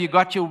You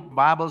got your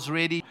Bibles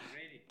ready?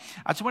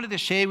 I just wanted to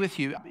share with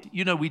you,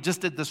 we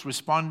just did this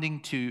responding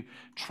to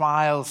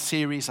trial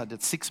series. I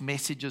did 6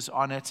 messages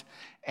on it.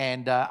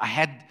 And I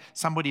had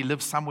somebody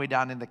live somewhere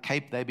down in the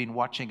Cape. They've been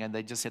watching, and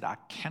they just said, I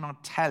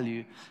cannot tell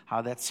you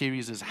how that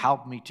series has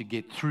helped me to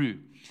get through.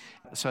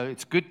 So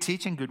it's good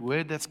teaching, good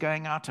word that's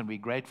going out, and we're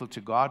grateful to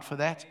God for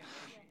that.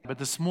 But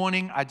this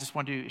morning, I just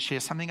want to share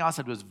something else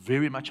that was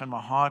very much on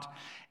my heart.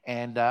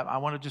 And I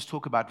want to just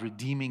talk about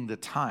redeeming the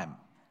time.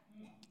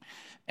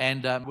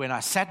 And when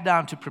I sat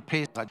down to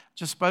prepare, I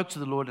just spoke to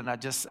the Lord, and I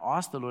just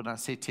asked the Lord, and I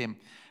said to him,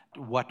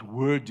 what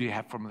word do you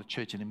have from the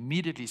church? And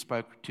immediately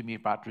spoke to me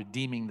about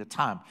redeeming the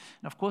time.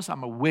 And of course,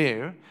 I'm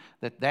aware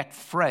that that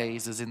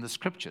phrase is in the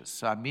scriptures.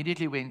 So I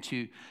immediately went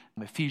to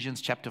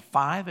Ephesians chapter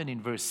 5, and in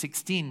verse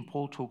 16,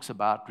 Paul talks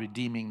about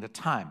redeeming the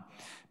time.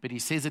 But he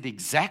says it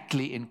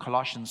exactly in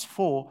Colossians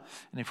 4.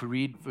 And if we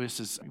read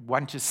verses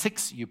 1 to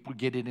 6, you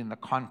get it in the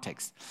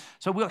context.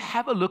 So we'll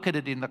have a look at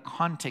it in the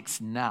context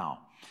now.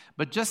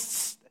 But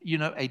just,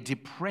 a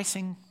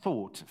depressing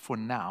thought for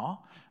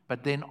now,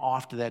 but then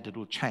after that it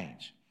will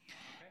change.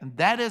 And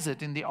that is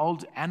it. In the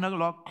old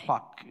analog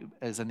clock,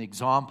 as an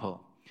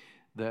example,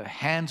 the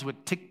hands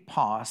would tick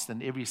past,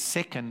 and every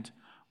second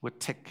would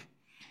tick.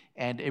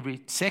 And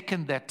every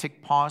second that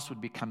ticked past would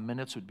become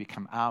minutes, would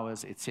become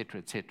hours,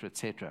 etc., etc.,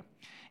 etc.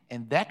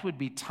 And that would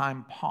be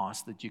time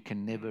past that you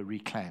can never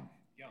reclaim.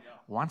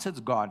 Once it's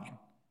gone,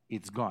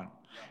 it's gone.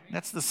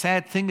 That's the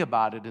sad thing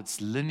about it.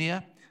 It's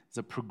linear. It's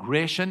a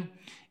progression,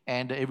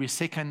 and every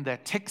second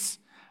that ticks,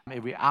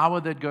 every hour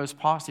that goes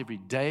past, every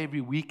day,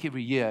 every week,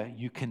 every year,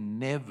 you can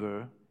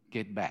never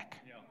get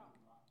back.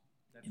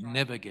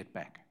 Never get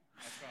back.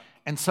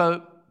 And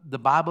so the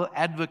Bible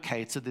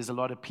advocates it. There's a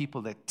lot of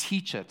people that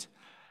teach it,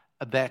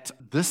 that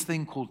this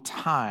thing called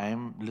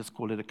time, let's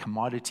call it a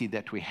commodity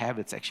that we have.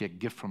 It's actually a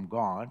gift from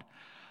God,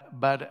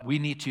 but we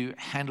need to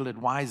handle it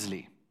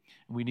wisely.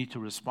 We need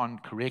to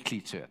respond correctly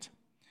to it,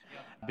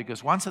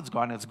 because once it's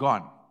gone, it's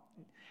gone.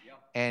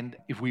 And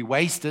if we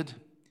waste it,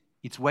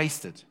 it's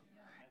wasted.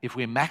 If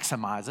we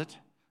maximize it,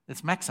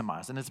 it's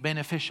maximized, and it's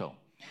beneficial.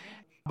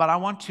 But I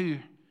want to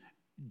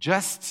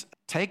just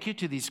take you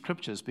to these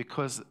scriptures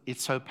because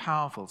it's so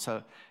powerful.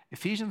 So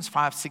Ephesians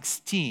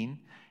 5:16,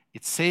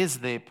 it says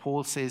there,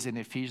 Paul says in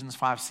Ephesians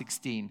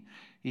 5:16,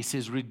 he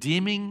says,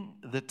 redeeming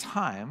the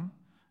time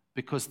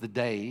because the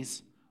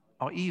days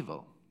are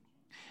evil.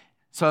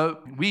 So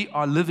we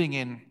are living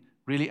in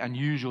really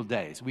unusual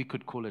days. We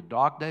could call it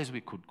dark days.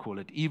 We could call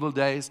it evil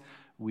days.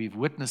 We've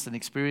witnessed and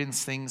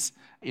experienced things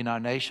in our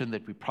nation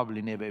that we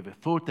probably never ever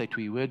thought that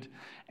we would.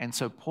 And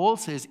so Paul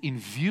says, in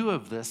view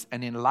of this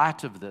and in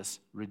light of this,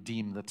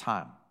 redeem the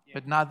time.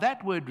 But now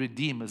that word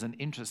redeem is an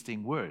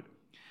interesting word.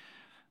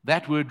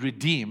 That word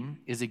redeem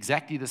is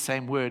exactly the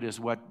same word as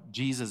what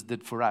Jesus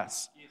did for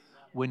us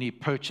when he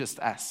purchased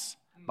us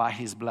by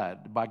his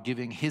blood. By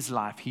giving his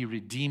life, he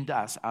redeemed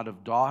us out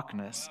of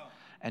darkness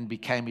and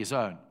became his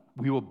own.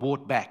 We were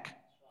bought back.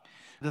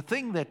 The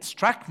thing that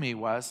struck me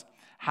was,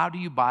 how do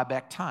you buy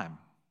back time?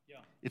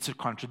 It's a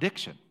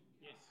contradiction.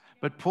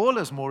 But Paul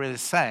is more or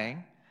less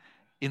saying,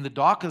 in the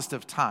darkest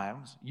of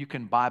times, you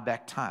can buy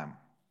back time.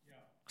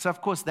 So, of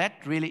course, that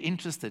really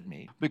interested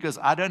me, because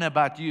I don't know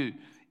about you,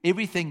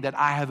 everything that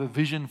I have a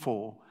vision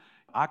for,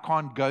 I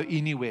can't go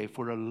anywhere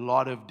for a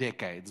lot of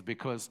decades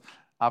because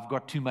I've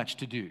got too much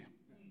to do.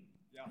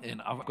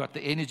 And I've got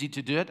the energy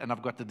to do it, and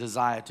I've got the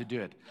desire to do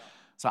it.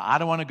 So I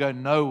don't want to go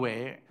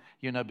nowhere,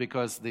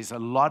 because there's a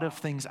lot of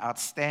things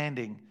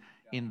outstanding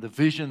in the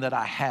vision that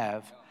I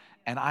have,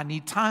 and I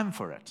need time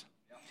for it.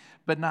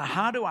 But now,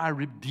 how do I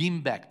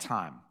redeem back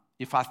time?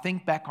 If I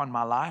think back on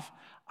my life,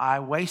 I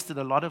wasted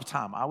a lot of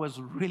time. I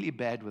was really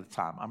bad with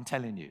time. I'm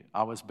telling you,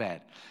 I was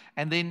bad.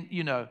 And then,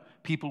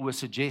 people were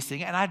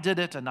suggesting, and I did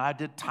it, and I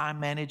did time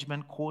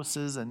management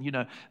courses, and,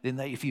 then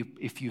if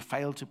you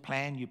fail to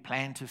plan, you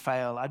plan to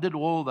fail. I did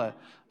all the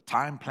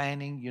time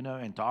planning, and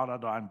and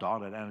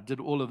I did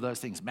all of those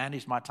things,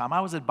 managed my time. I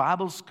was at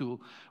Bible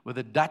school with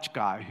a Dutch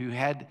guy who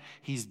had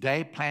his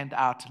day planned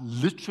out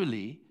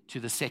literally to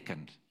the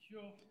second.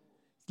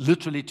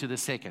 Literally to the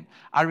second.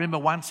 I remember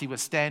once he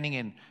was standing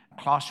in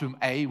classroom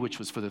A, which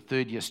was for the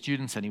third-year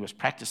students, and he was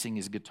practicing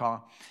his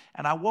guitar.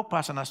 And I walked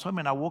past, and I saw him,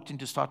 and I walked in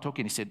to start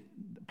talking. He said,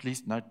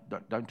 please, no,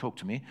 don't talk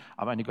to me.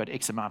 I've only got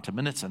X amount of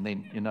minutes, and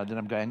then, then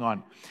I'm going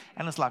on.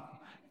 And it's like,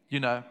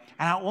 and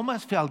I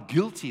almost felt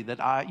guilty that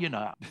I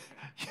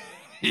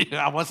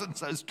wasn't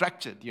so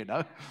structured,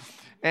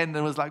 And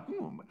it was like,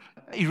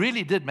 he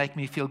really did make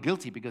me feel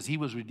guilty because he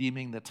was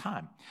redeeming the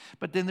time.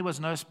 But then there was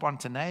no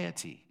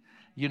spontaneity.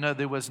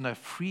 There was no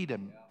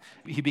freedom.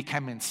 He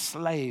became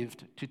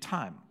enslaved to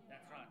time.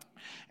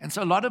 And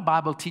so a lot of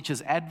Bible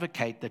teachers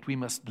advocate that we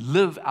must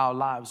live our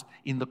lives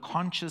in the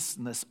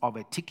consciousness of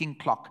a ticking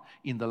clock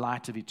in the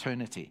light of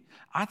eternity.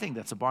 I think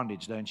that's a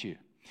bondage, don't you?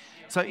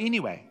 So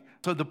anyway,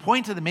 so the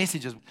point of the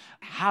message is,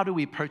 how do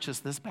we purchase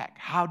this back?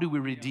 How do we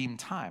redeem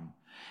time?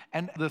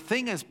 And the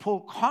thing is, Paul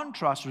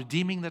contrasts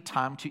redeeming the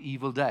time to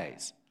evil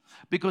days.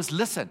 Because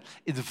listen,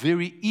 it's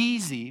very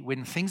easy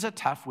when things are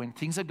tough, when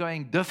things are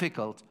going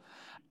difficult,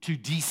 to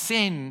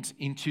descend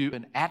into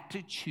an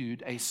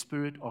attitude, a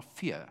spirit of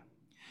fear,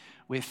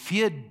 where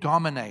fear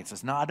dominates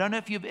us. Now, I don't know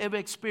if you've ever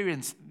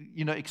experienced,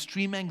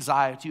 extreme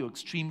anxiety or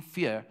extreme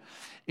fear.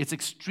 It's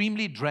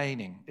extremely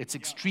draining. It's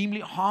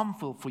extremely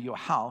harmful for your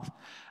health.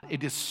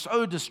 It is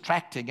so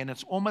distracting, and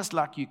it's almost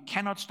like you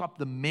cannot stop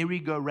the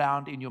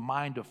merry-go-round in your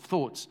mind of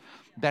thoughts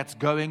that's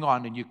going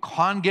on, and you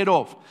can't get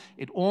off.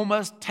 It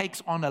almost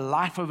takes on a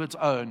life of its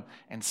own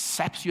and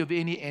saps you of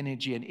any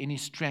energy and any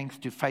strength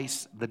to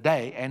face the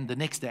day and the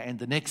next day and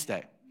the next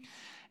day.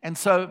 And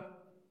so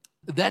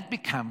that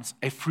becomes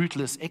a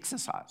fruitless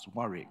exercise,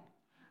 worrying.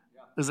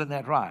 Isn't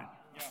that right?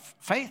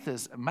 Faith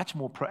is much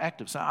more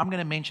proactive. So I'm going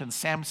to mention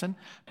Samson.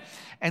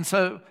 And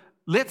so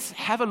let's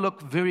have a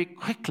look very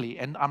quickly.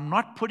 And I'm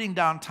not putting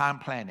down time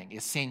planning,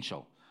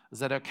 essential. Is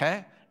that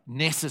okay?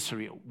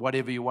 Necessary,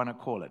 whatever you want to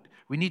call it.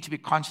 We need to be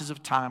conscious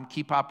of time,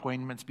 keep our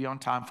appointments, be on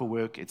time for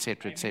work,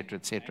 etc., etc.,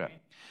 etc.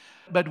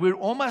 But we're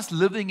almost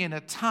living in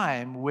a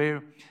time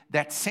where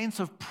that sense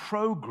of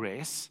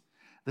progress,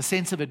 the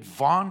sense of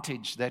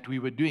advantage that we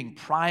were doing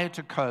prior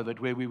to COVID,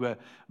 where we were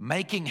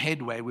making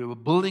headway, we were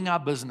building our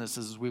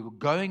businesses, we were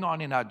going on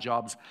in our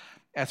jobs.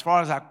 As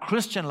far as our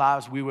Christian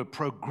lives, we were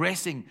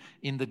progressing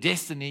in the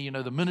destiny,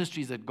 the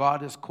ministries that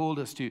God has called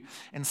us to.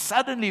 And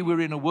suddenly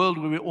we're in a world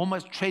where we're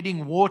almost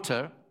treading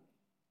water,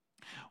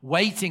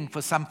 waiting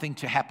for something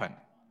to happen.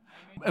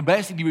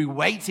 Basically, we're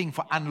waiting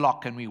for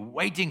unlock, and we're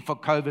waiting for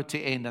COVID to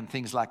end and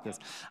things like this.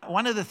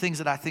 One of the things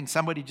that I think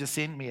somebody just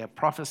sent me, a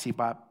prophecy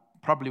by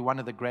probably one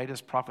of the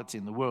greatest prophets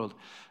in the world,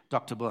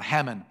 Dr. Bill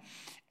Hamon.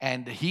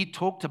 And he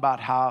talked about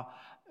how,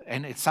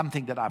 and it's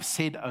something that I've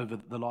said over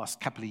the last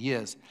couple of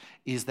years,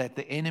 is that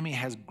the enemy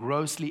has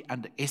grossly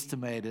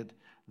underestimated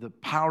the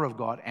power of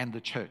God and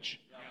the church.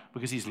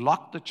 Because he's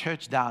locked the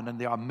church down, and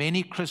there are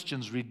many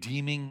Christians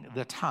redeeming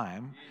the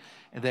time.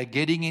 And they're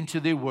getting into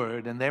their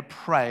word, and they're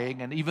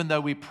praying. And even though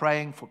we're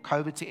praying for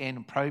COVID to end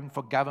and praying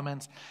for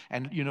governments,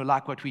 and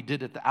like what we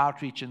did at the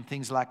outreach and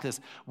things like this,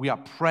 we are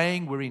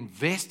praying, we're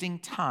investing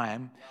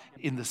time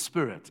in the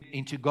Spirit,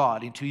 into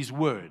God, into His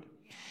word.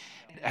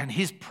 And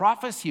his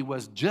prophecy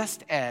was,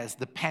 just as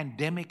the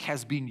pandemic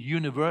has been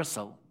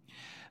universal,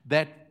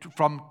 that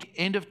from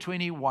end of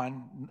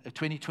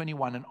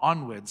 2021 and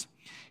onwards,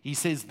 he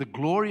says the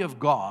glory of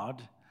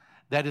God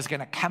that is going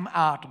to come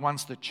out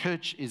once the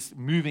church is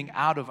moving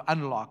out of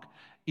unlock,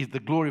 is the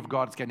glory of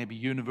God is going to be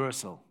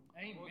universal,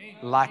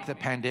 like the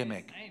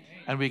pandemic.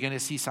 And we're going to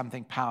see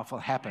something powerful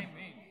happen.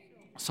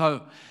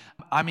 So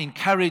I'm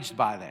encouraged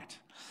by that.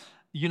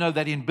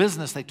 That in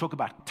business they talk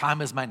about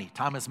time is money,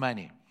 time is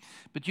money.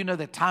 But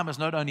that time is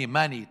not only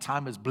money,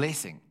 time is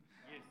blessing.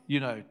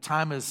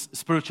 Time is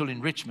spiritual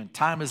enrichment.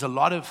 Time is a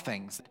lot of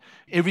things.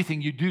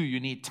 Everything you do, you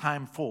need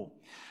time for.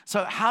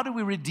 So how do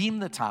we redeem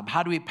the time?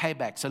 How do we pay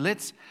back? So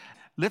let's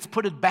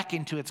put it back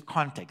into its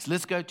context.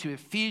 Let's go to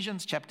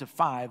Ephesians chapter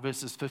 5,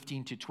 verses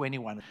 15 to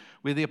 21,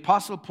 where the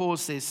Apostle Paul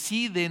says,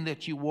 "See then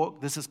that you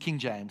walk," this is King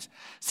James,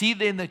 "see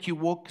then that you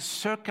walk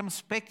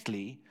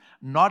circumspectly,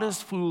 not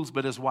as fools,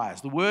 but as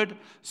wise." The word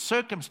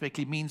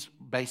circumspectly means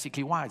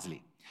basically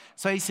wisely.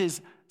 So he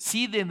says,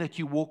 "See then that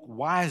you walk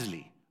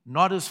wisely,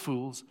 not as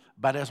fools,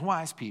 but as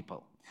wise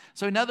people."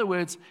 So in other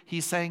words,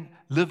 he's saying,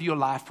 live your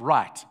life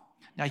right.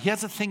 Now,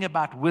 here's the thing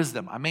about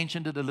wisdom. I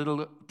mentioned it a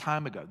little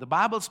time ago. The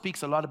Bible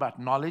speaks a lot about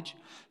knowledge,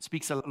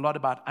 speaks a lot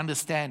about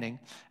understanding,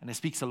 and it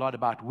speaks a lot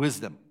about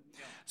wisdom.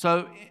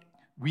 So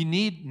we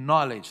need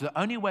knowledge. The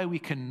only way we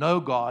can know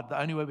God, the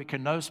only way we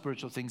can know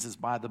spiritual things is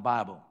by the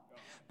Bible.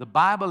 The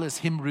Bible is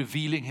Him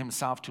revealing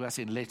Himself to us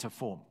in letter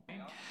form.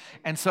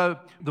 And so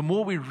the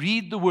more we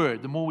read the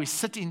Word, the more we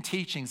sit in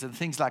teachings and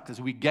things like this,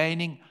 we're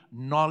gaining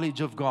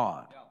knowledge of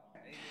God.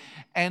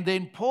 And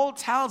then Paul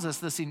tells us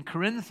this in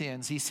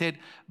Corinthians. He said,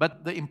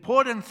 but the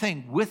important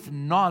thing with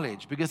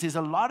knowledge, because there's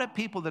a lot of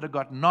people that have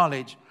got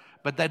knowledge,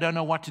 but they don't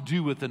know what to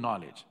do with the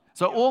knowledge.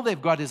 So all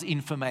they've got is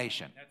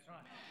information.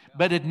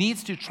 But it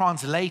needs to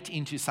translate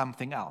into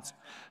something else.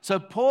 So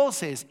Paul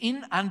says,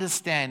 in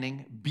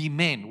understanding, be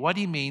men. What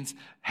he means,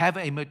 have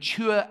a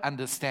mature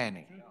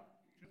understanding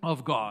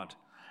of God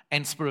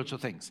and spiritual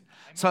things.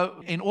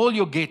 So in all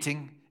you're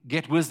getting,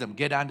 get wisdom,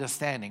 get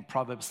understanding,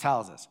 Proverbs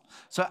tells us.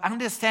 So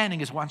understanding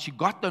is once you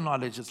got the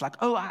knowledge, it's like,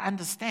 oh, I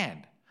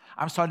understand.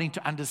 I'm starting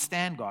to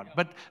understand God.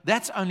 But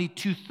that's only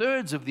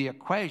 2/3 of the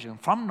equation.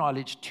 From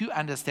knowledge to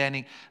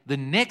understanding, the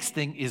next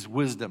thing is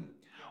wisdom.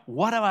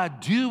 What do I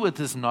do with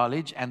this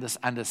knowledge and this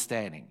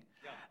understanding?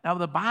 Now,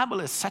 the Bible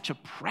is such a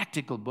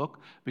practical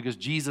book because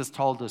Jesus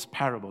told this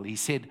parable. He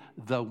said,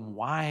 the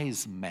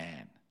wise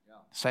man.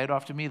 Say it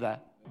after me, the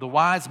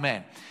wise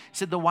man. He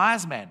said the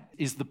wise man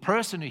is the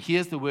person who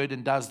hears the word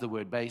and does the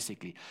word,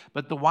 basically.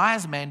 But the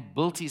wise man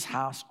built his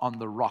house on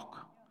the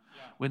rock.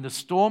 When the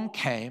storm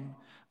came,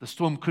 the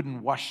storm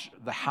couldn't wash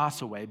the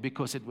house away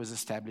because it was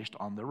established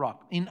on the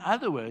rock. In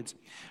other words,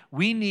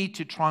 we need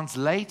to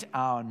translate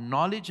our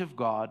knowledge of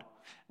God,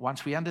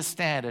 once we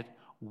understand it,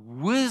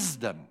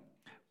 wisdom.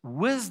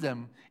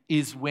 Wisdom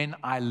is when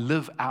I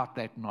live out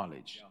that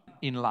knowledge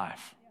in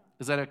life.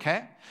 Is that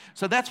okay?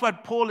 So that's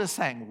what Paul is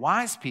saying.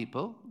 Wise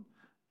people,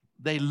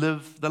 they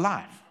live the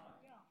life.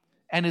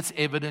 And it's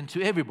evident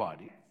to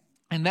everybody.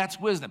 And that's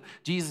wisdom.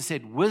 Jesus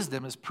said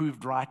wisdom is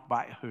proved right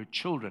by her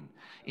children.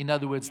 In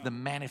other words, the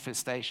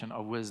manifestation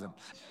of wisdom.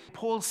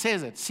 Paul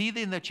says it. See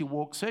then that you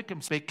walk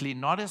circumspectly,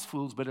 not as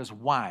fools, but as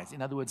wise.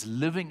 In other words,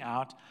 living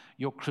out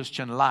your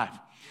Christian life.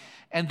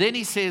 And then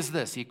he says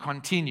this. He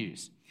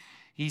continues.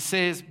 He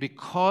says,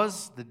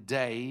 because the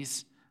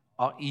days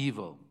are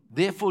evil.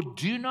 Therefore,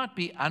 do not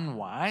be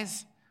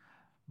unwise,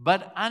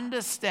 but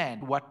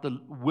understand what the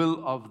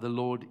will of the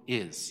Lord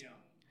is.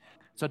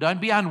 So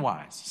don't be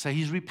unwise. So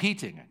he's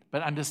repeating it,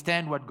 but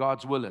understand what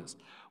God's will is.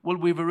 Well,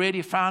 we've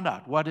already found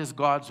out what is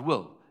God's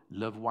will.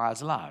 Live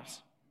wise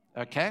lives.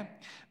 Okay?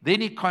 Then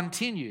he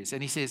continues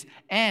and he says,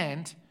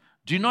 and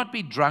do not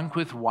be drunk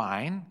with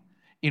wine,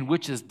 in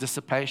which is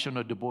dissipation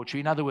or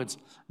debauchery. In other words,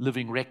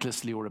 living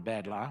recklessly or a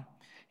bad lie.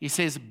 He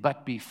says,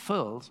 but be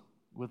filled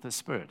with the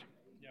Spirit.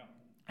 Yeah.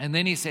 And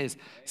then he says,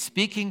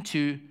 speaking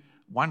to,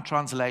 one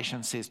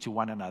translation says to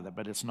one another,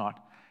 but it's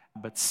not.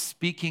 But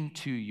speaking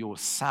to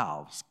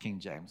yourselves, King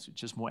James,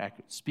 which is more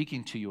accurate,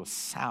 speaking to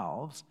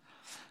yourselves,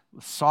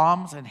 with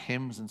psalms and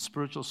hymns and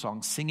spiritual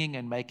songs, singing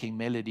and making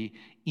melody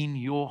in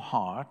your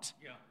heart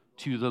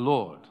to the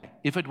Lord.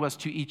 If it was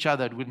to each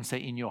other, it wouldn't say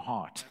in your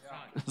heart.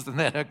 Isn't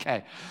that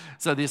okay?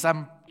 So there's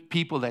some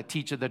people that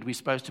teach it that we're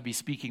supposed to be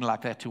speaking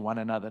like that to one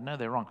another. No,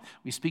 they're wrong.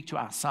 We speak to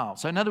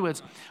ourselves. So in other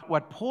words,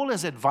 what Paul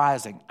is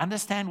advising,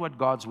 understand what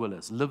God's will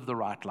is. Live the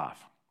right life.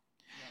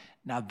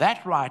 Now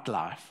that right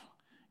life,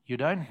 you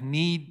don't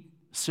need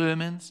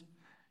sermons.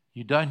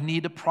 You don't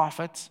need a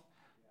prophet.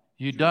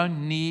 You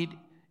don't need,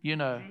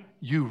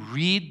 you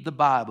read the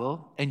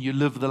Bible and you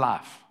live the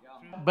life.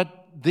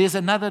 But there's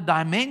another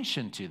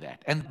dimension to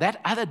that. And that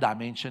other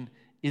dimension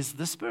is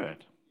the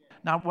Spirit.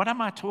 Now, what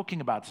am I talking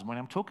about this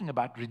morning? I'm talking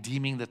about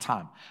redeeming the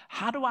time.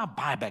 How do I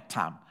buy back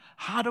time?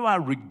 How do I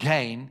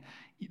regain,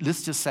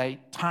 let's just say,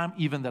 time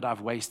even that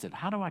I've wasted?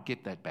 How do I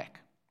get that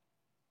back?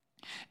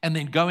 And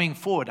then going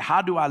forward,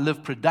 how do I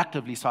live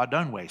productively so I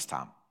don't waste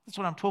time? That's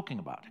what I'm talking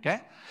about,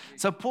 okay?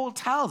 So Paul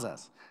tells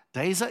us,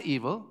 days are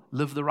evil,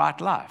 live the right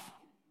life.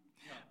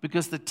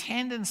 Because the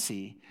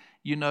tendency,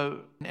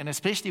 and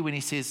especially when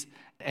he says,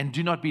 and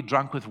do not be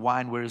drunk with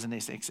wine, whereas in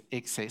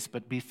excess,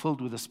 but be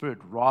filled with the Spirit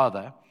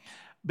rather,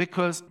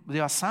 because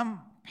there are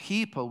some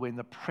people, when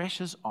the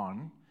pressure's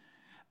on,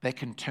 they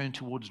can turn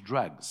towards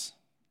drugs.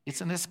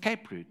 It's an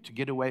escape route to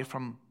get away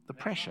from the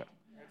pressure.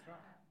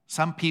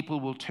 Some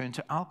people will turn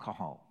to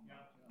alcohol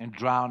and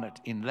drown it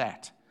in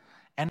that.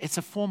 And it's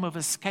a form of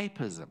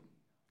escapism.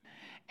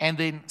 And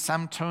then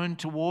some turn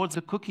towards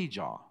a cookie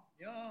jar.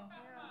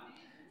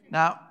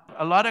 Now,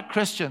 a lot of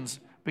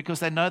Christians, because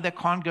they know they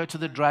can't go to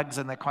the drugs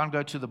and they can't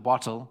go to the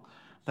bottle,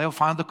 they'll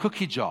find the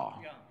cookie jar.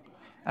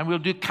 And we'll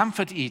do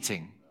comfort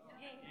eating.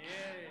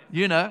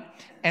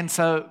 And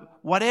so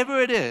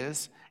whatever it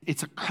is,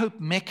 it's a cope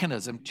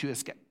mechanism to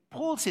escape.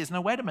 Paul says,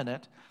 no, wait a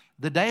minute.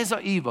 The days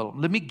are evil.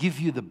 Let me give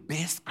you the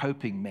best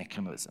coping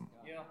mechanism.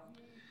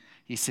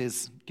 He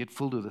says, get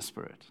filled with the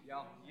Spirit.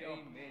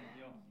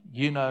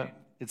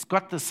 It's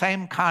got the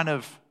same kind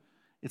of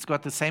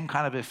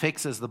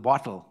effects as the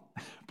bottle,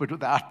 but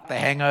without the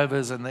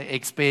hangovers and the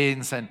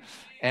expense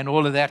and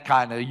all of that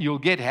kind of. You'll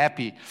get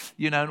happy,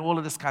 and all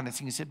of this kind of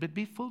thing. He said, but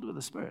be filled with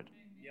the Spirit.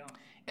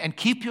 And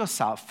keep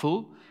yourself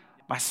full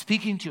by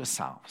speaking to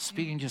yourself,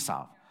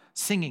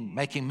 singing,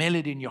 making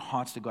melody in your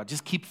hearts to God.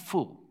 Just keep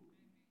full.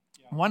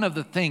 One of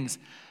the things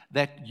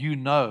that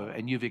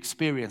and you've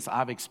experienced,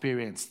 I've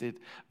experienced it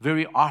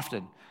very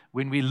often,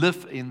 when we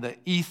live in the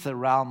ether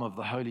realm of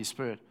the Holy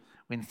Spirit,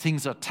 when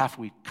things are tough,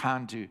 we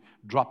can't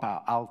drop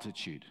our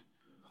altitude.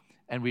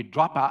 And we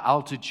drop our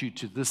altitude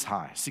to this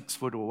high, 6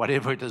 foot or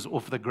whatever it is,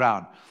 off the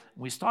ground.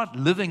 We start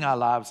living our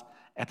lives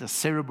at a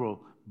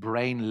cerebral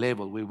brain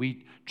level where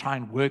we try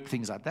and work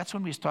things out. That's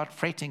when we start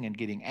fretting and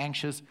getting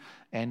anxious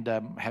and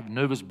have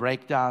nervous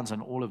breakdowns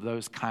and all of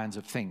those kinds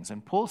of things.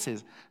 And Paul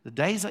says, the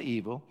days are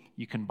evil,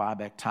 you can buy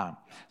back time.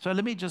 So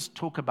let me just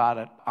talk about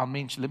it.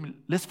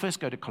 Let's first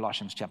go to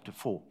Colossians chapter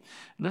 4.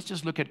 Let's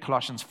just look at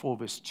Colossians 4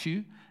 verse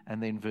 2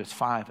 and then verse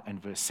 5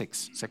 and verse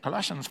 6. So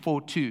Colossians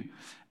 4:2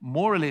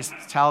 more or less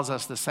tells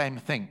us the same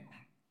thing.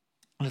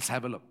 Let's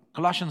have a look.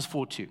 Colossians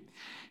 4:2.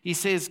 He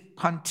says,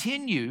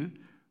 continue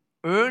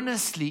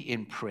earnestly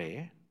in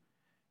prayer,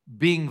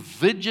 being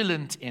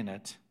vigilant in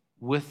it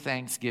with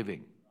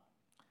thanksgiving,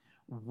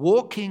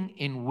 walking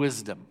in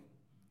wisdom.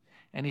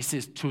 And he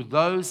says, to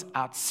those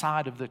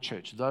outside of the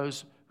church,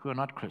 those who are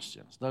not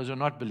Christians, those who are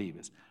not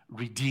believers,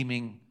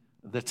 redeeming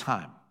the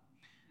time.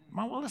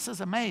 Well, this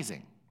is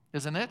amazing,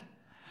 isn't it?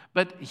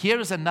 But here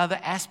is another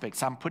aspect.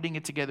 So I'm putting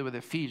it together with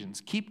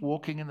Ephesians. Keep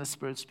walking in the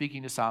Spirit,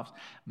 speaking to yourselves.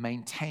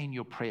 Maintain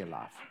your prayer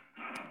life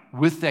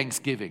with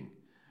thanksgiving,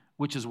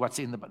 which is what's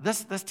in the Bible.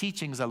 This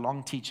teaching is a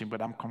long teaching,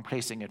 but I'm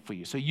compressing it for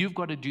you. So you've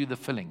got to do the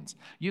fillings.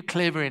 You're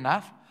clever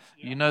enough.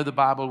 You know the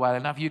Bible well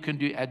enough. You can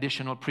do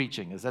additional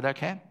preaching. Is that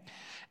okay?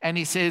 And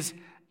he says,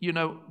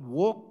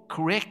 walk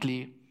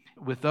correctly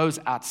with those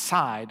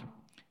outside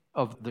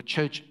of the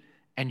church,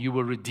 and you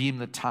will redeem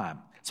the time.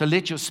 So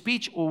let your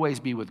speech always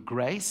be with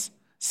grace,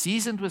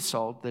 seasoned with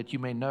salt, that you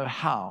may know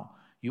how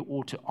you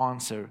ought to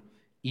answer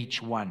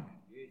each one.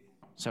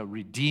 So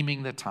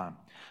redeeming the time.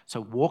 So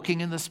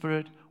walking in the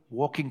Spirit,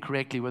 walking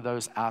correctly with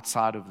those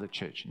outside of the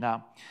church.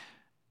 Now,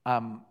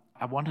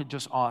 I want to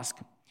just ask,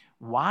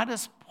 why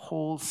does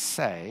Paul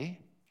say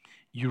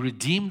you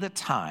redeem the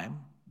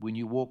time when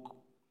you walk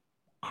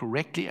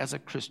correctly as a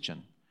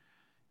Christian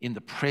in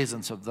the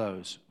presence of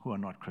those who are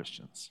not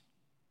Christians?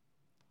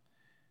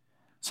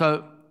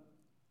 So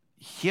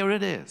here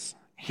it is.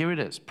 Here it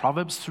is.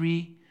 Proverbs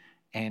 3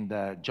 and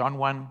John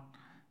 1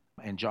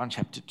 and John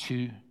chapter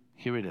 2.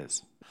 Here it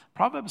is.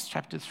 Proverbs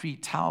chapter 3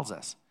 tells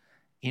us,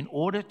 in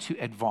order to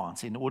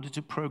advance, in order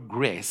to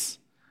progress,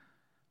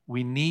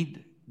 we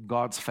need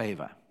God's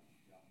favor.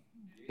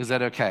 Is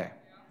that okay?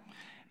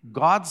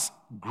 God's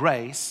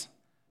grace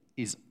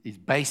is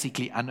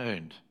basically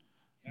unearned,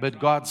 but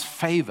God's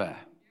favor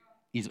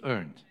is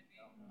earned.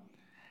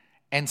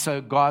 And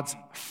so God's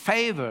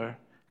favor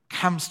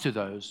comes to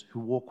those who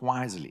walk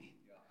wisely.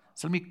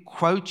 So let me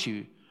quote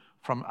you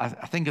from, I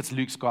think it's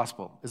Luke's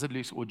gospel. Is it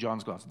Luke's or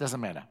John's gospel? It doesn't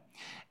matter.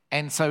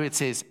 And so it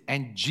says,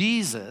 and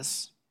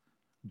Jesus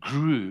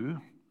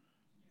grew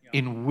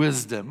in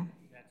wisdom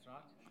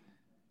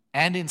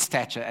and in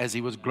stature as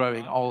he was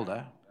growing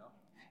older,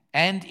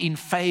 and in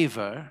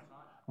favor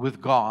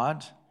with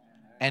God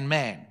and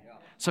man.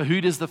 So who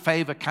does the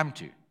favor come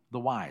to? The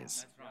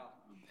wise.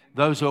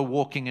 Those who are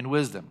walking in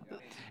wisdom.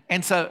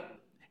 And so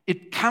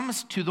it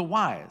comes to the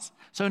wise.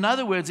 So in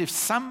other words, if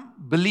some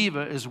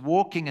believer is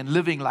walking and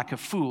living like a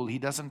fool, he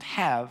doesn't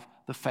have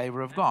the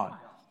favor of God.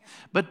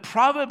 But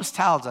Proverbs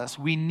tells us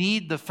we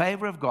need the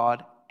favor of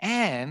God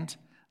and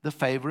the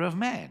favor of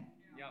man.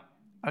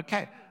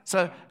 Okay,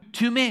 so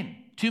two men.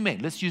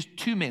 Let's use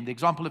two men, the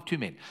example of two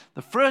men.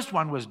 The first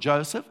one was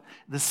Joseph.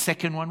 The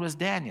second one was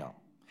Daniel.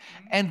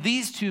 And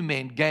these two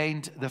men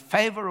gained the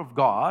favor of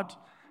God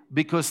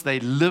because they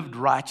lived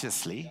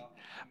righteously.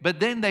 But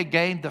then they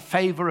gained the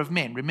favor of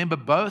men. Remember,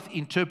 both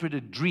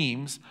interpreted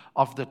dreams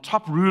of the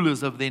top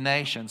rulers of their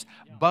nations.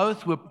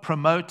 Both were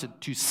promoted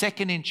to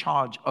second in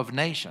charge of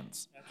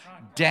nations.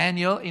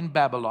 Daniel in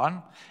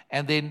Babylon,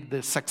 and then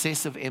the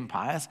successive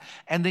empires,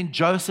 and then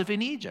Joseph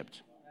in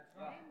Egypt.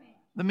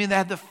 I mean, they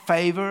had the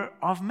favor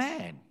of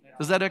man.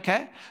 Is that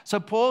okay? So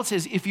Paul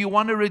says, if you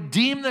want to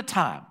redeem the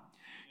time,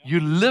 you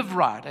live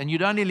right, and you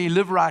don't only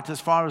live right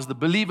as far as the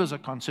believers are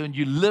concerned,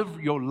 you live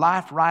your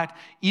life right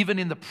even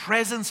in the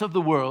presence of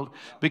the world,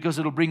 because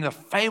it'll bring the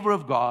favor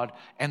of God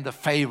and the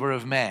favor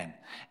of man.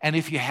 And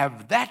if you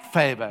have that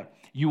favor,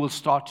 you will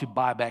start to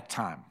buy back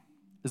time.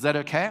 Is that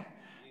okay?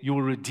 You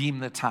will redeem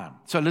the time.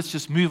 So let's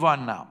just move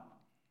on now.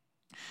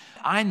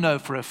 I know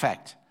for a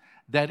fact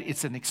that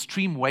it's an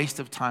extreme waste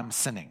of time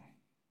sinning.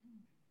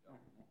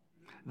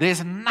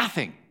 There's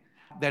nothing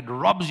that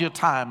robs your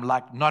time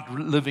like not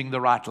living the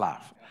right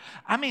life.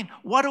 I mean,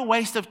 what a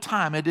waste of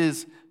time it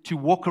is to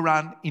walk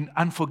around in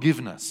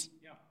unforgiveness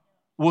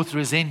with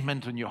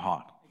resentment in your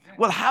heart.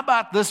 Well, how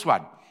about this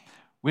one?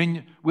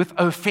 With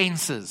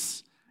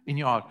offenses in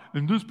your heart.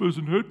 And this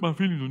person hurt my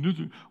feelings on this.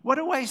 What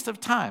a waste of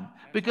time,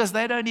 because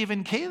they don't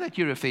even care that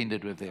you're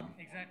offended with them.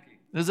 Exactly.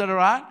 Is that all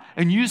right?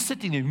 And you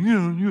sitting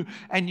there,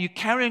 and you're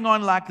carrying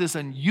on like this,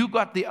 and you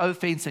got the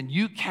offense, and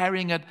you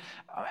carrying it.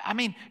 I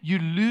mean, you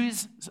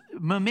lose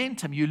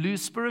momentum, you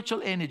lose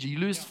spiritual energy, you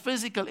lose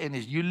physical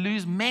energy, you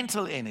lose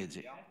mental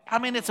energy. I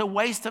mean, it's a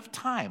waste of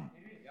time.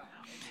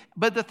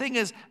 But the thing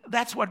is,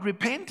 that's what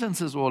repentance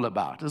is all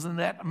about, isn't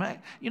that?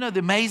 You know, the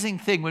amazing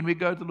thing when we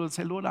go to the Lord and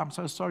say, Lord, I'm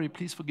so sorry,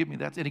 please forgive me.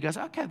 And he goes,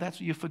 okay, that's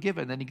what you're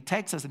forgiven. And he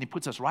takes us and he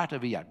puts us right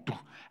over here.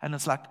 And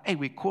it's like, hey,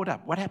 we're caught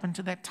up. What happened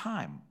to that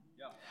time?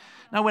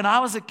 Now, when I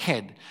was a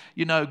kid,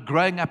 you know,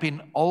 growing up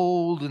in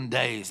olden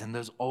days in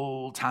those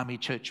old-timey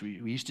church, we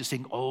used to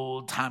sing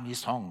old-timey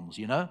songs,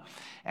 you know.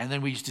 And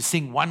then we used to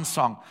sing one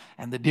song,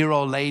 and the dear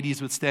old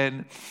ladies would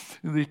stand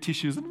in their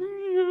tissues and,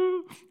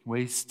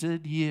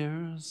 wasted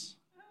years,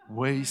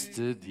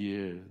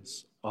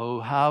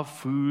 oh, how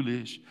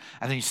foolish.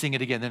 And then you sing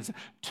it again, then it's,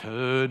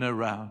 turn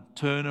around.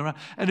 And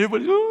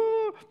everybody,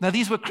 ooh. Now,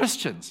 these were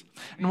Christians.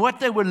 And what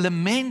they were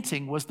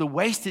lamenting was the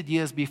wasted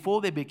years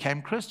before they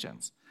became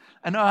Christians.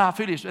 And oh, how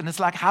foolish. And it's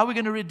like, how are we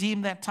going to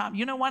redeem that time?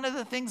 You know, one of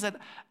the things that,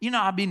 you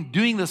know, I've been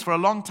doing this for a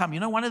long time.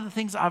 You know, one of the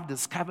things I've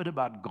discovered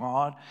about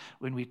God,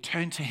 when we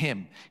turn to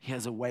Him, He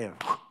has a way of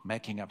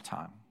making up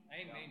time.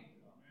 Amen.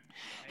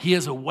 He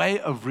has a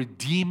way of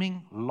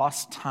redeeming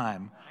lost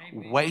time,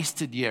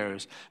 wasted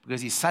years,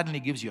 because He suddenly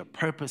gives you a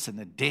purpose and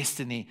a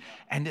destiny.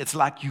 And it's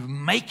like you're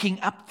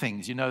making up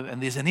things, you know,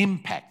 and there's an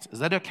impact. Is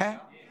that okay?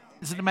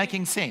 Is it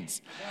making sense?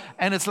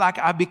 And it's like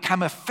I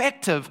become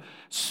effective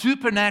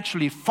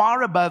supernaturally,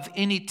 far above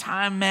any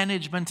time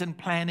management and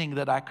planning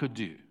that I could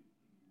do.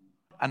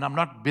 And I'm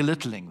not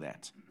belittling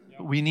that.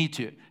 We need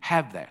to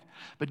have that.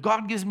 But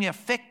God gives me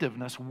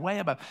effectiveness way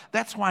above.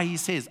 That's why He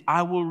says,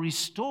 I will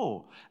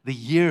restore the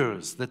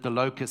years that the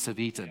locusts have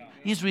eaten.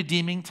 He's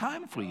redeeming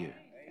time for you.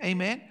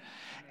 Amen.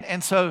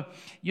 And so,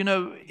 you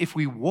know, if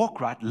we walk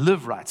right,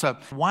 live right. So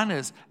one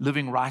is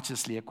living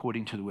righteously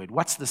according to the word.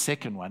 What's the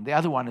second one? The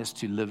other one is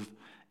to live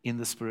in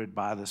the Spirit,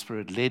 by the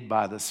Spirit, led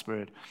by the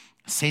Spirit,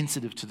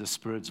 sensitive to the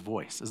Spirit's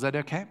voice. Is that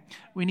okay?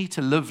 We need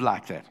to live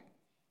like that.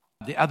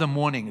 The other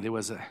morning, there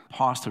was a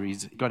pastor.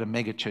 He's got a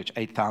mega church,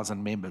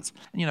 8,000 members.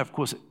 And, of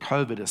course,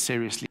 COVID has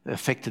seriously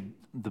affected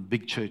the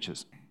big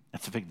churches.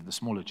 It's affected the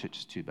smaller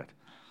churches too, but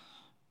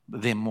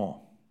them more.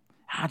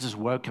 I just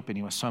woke up and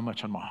he was so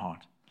much on my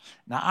heart.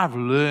 Now, I've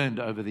learned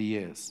over the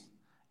years,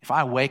 if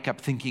I wake up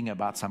thinking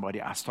about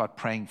somebody, I start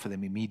praying for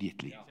them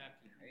immediately.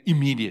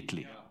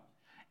 Immediately.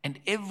 And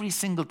every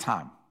single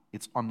time,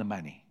 it's on the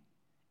money.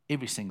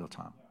 Every single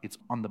time, it's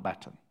on the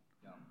button.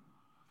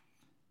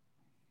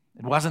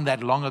 It wasn't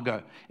that long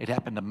ago. It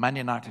happened a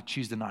Monday night, a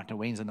Tuesday night, a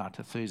Wednesday night,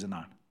 a Thursday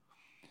night.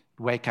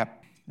 Wake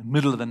up in the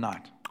middle of the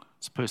night.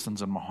 This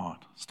person's on my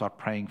heart. Start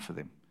praying for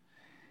them.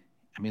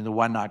 I mean, the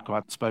one night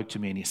God spoke to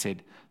me and he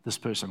said, this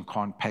person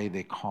can't pay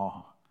their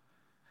car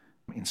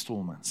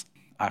installments.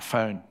 I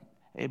phoned,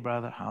 hey,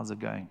 brother, how's it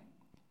going?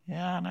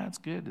 Yeah, no, it's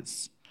good.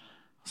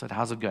 I said,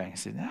 how's it going? He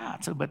said,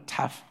 it's a bit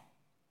tough.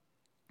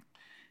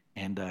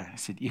 And I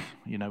said, we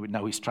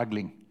know he's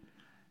struggling.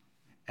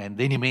 And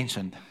then he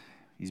mentioned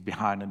he's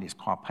behind on his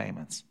car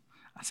payments.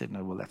 I said,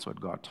 no, well, that's what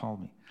God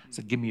told me. I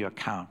said, give me your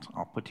account.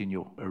 I'll put in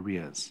your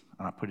arrears.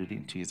 And I put it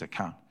into his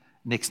account.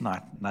 Next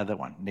night, another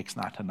one. Next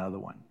night, another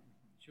one.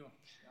 Sure.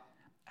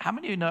 How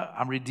many of you know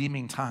I'm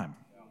redeeming time?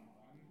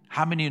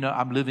 How many of you know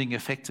I'm living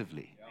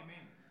effectively?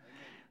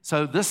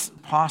 So this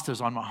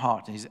pastor's on my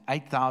heart. He's an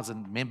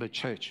 8,000 member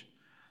church.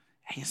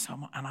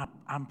 And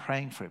I'm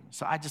praying for him.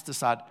 So I just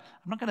decided,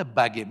 I'm not going to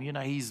bug him.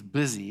 He's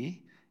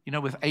busy.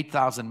 With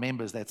 8,000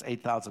 members, that's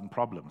 8,000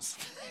 problems.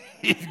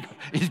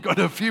 He's got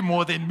a few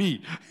more than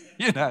me,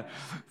 So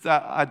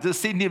I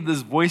just sent him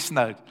this voice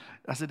note.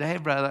 I said, hey,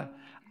 brother,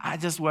 I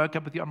just woke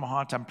up with you on my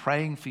heart. I'm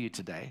praying for you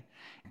today.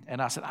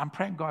 And I said, I'm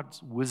praying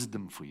God's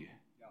wisdom for you.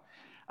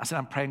 I said,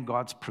 I'm praying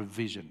God's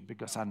provision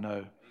because I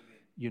know,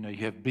 you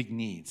have big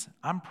needs.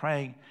 I'm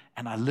praying,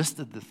 and I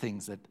listed the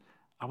things that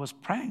I was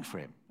praying for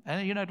him.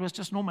 And, it was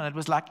just normal. It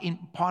was like in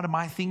part of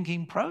my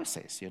thinking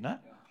process,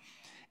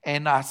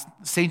 And I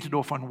sent it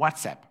off on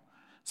WhatsApp.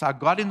 So I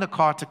got in the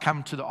car to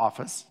come to the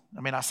office.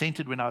 I sent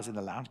it when I was in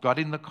the lounge. Got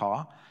in the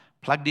car,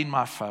 plugged in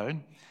my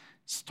phone,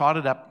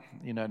 started up,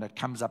 and it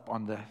comes up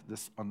on the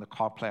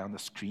CarPlay on the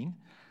screen.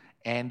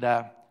 And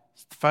the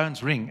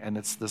phones ring, and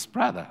it's this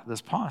brother,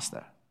 this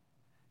pastor.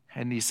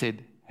 And he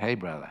said, hey,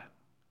 brother.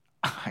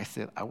 I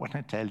said, I want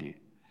to tell you.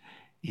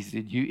 He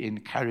said, you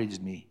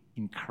encouraged me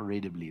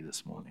incredibly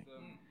this morning.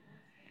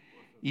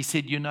 He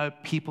said,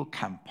 people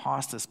come,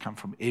 pastors come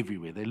from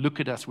everywhere. They look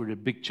at us, we're a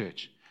big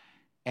church.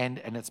 And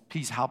it's,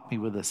 please help me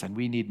with this. And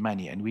we need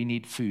money, and we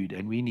need food,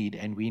 and we need.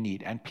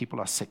 And people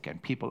are sick,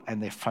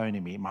 and they're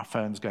phoning me. My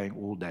phone's going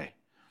all day.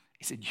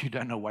 He said, you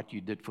don't know what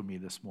you did for me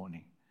this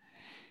morning.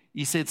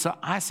 He said, so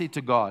I said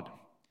to God,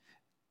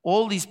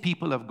 all these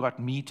people have got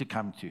me to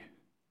come to.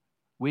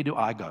 Where do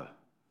I go?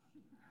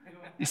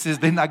 He says,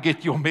 then I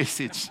get your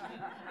message.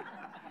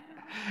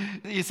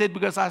 He said,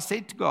 because I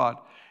said to God,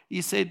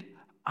 he said,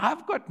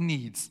 I've got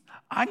needs.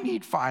 I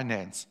need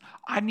finance.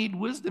 I need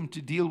wisdom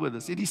to deal with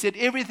this. And he said,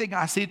 everything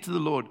I said to the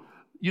Lord,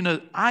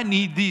 I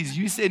need these.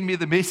 You send me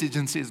the message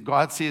and says,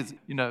 God says,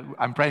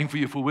 I'm praying for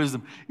you for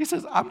wisdom. He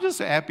says, I'm just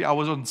so happy I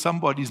was on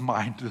somebody's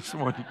mind this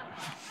morning.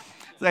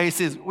 So he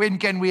says, when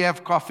can we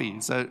have coffee?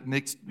 So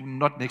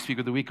not next week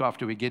or the week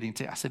after, we're getting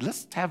to. I said,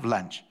 let's have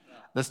lunch.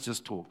 Let's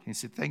just talk. He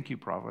said, thank you,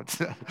 Prophet.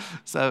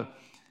 So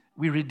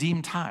we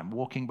redeem time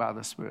walking by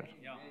the Spirit.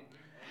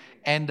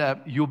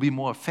 And you'll be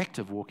more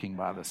effective walking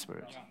by the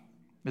Spirit.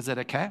 Is that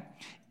okay?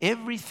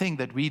 Everything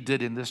that we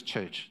did in this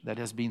church that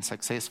has been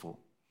successful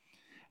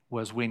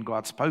was when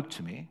God spoke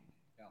to me.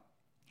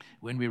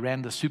 When we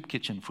ran the soup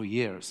kitchen for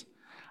years,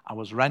 I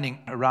was running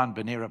around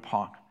Benera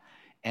Park,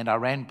 and I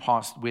ran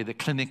past where the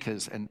clinic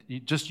is, and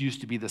it just used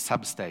to be the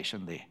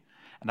substation there.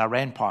 And I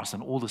ran past,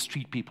 and all the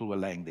street people were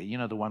laying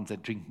there, the ones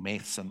that drink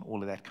meths and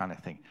all of that kind of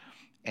thing.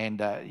 And,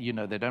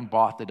 they don't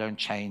bath, they don't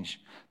change,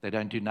 they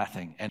don't do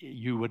nothing. And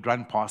you would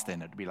run past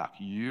them, and it'd be like,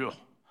 yeah.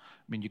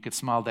 You could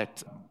smell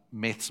that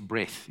meth's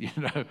breath,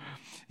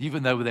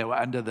 even though they were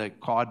under the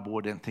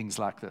cardboard and things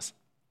like this.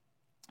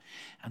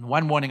 And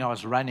one morning I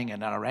was running,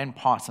 and I ran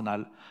past, and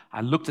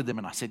I looked at them,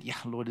 and I said, yeah,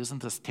 Lord,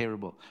 isn't this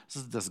terrible? This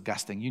is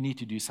disgusting. You need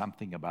to do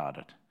something about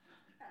it.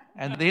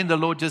 And then the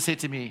Lord just said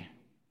to me,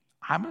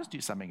 I must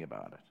do something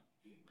about it.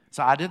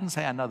 So I didn't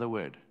say another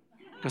word,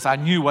 because I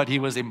knew what he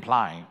was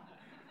implying.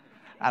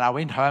 And I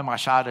went home, I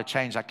showered, I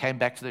changed, I came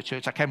back to the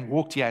church,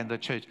 walked here in the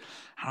church,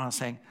 and I was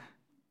saying,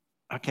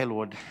 okay,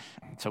 Lord,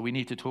 so we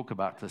need to talk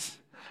about this.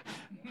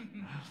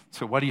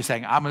 So what are you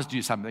saying? I must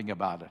do something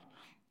about it.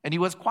 And he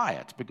was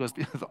quiet, because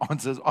the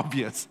answer is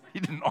obvious. He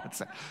didn't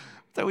answer.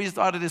 So we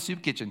started a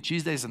soup kitchen,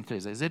 Tuesdays and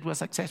Thursdays. It was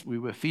successful. We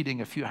were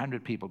feeding a few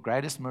hundred people.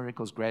 Greatest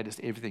miracles, greatest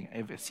everything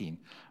ever seen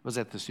was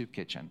at the soup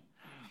kitchen.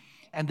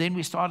 And then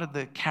we started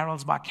the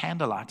Carols by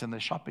Candlelight in the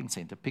shopping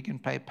center. Pick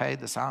and Pay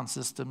paid the sound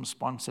system,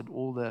 sponsored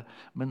all the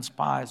mince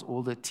pies,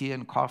 all the tea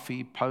and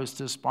coffee,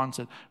 posters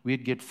sponsored.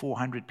 We'd get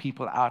 400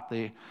 people out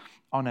there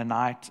on a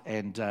night,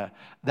 and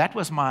that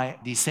was my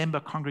December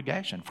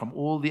congregation from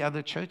all the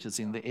other churches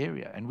in the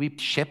area. And we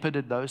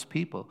shepherded those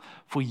people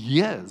for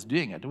years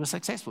doing it. It was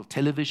successful.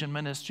 Television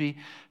ministry,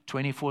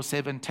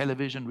 24/7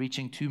 television,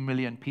 reaching 2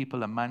 million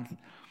people a month,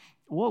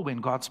 all when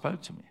God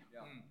spoke to me.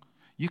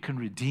 You can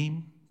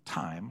redeem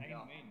time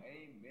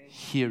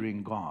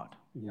hearing God,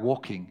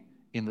 walking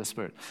in the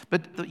Spirit.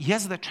 But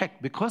here's the trick.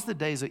 Because the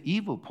days are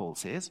evil, Paul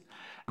says,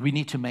 we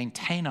need to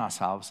maintain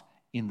ourselves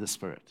in the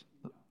Spirit.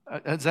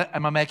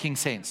 Am I making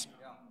sense?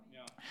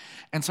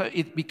 And so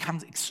it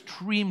becomes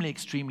extremely,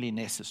 extremely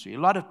necessary. A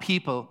lot of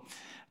people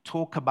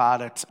talk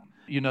about it,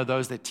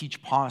 those that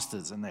teach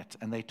pastors and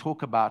they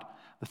talk about,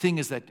 the thing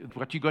is that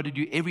what you got to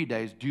do every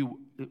day is do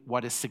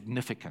what is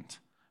significant,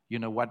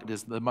 what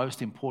is the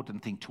most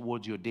important thing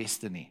towards your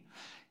destiny.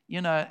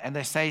 And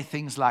they say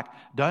things like,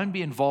 don't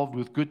be involved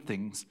with good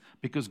things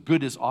because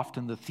good is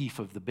often the thief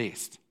of the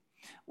best.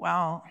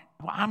 Well,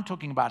 I'm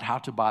talking about how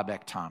to buy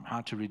back time,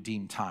 how to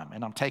redeem time.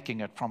 And I'm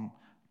taking it from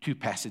 2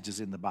 passages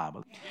in the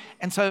Bible.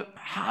 And so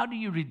how do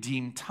you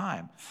redeem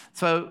time?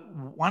 So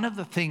one of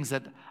the things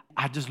that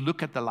I just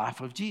look at the life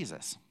of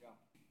Jesus.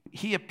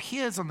 He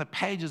appears on the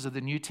pages of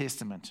the New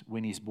Testament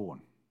when he's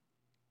born.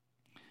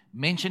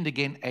 Mentioned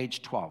again,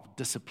 age 12,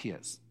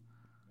 disappears.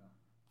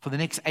 For the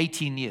next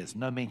 18 years,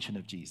 no mention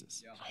of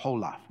Jesus. His whole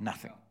life,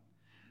 nothing.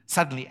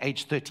 Suddenly,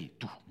 age 30,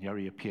 here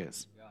he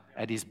appears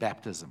at his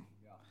baptism.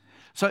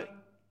 So,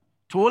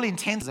 to all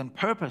intents and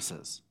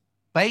purposes,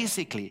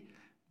 basically,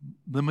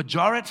 the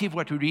majority of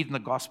what we read in the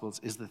Gospels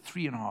is the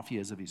 3.5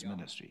 years of his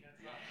ministry.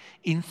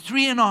 In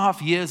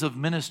 3.5 years of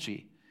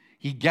ministry,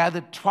 he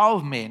gathered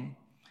 12 men.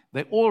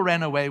 They all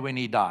ran away when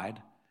he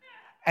died.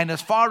 And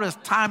as far as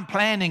time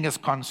planning is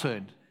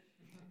concerned,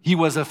 he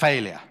was a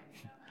failure.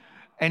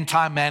 And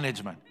time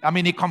management.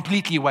 He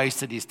completely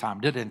wasted his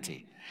time, didn't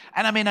he?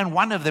 And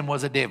one of them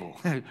was a devil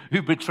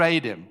who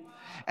betrayed him.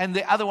 And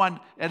the other one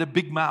had a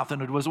big mouth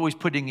and it was always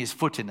putting his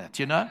foot in it,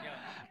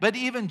 But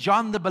even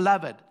John the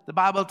Beloved, the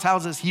Bible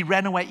tells us he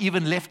ran away,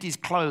 even left his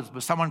clothes,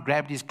 but someone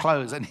grabbed his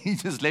clothes and he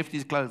just left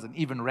his clothes and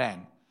even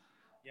ran.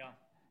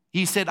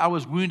 He said, I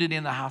was wounded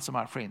in the house of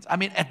my friends.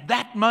 At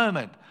that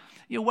moment,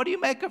 what do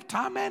you make of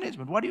time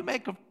management? What do you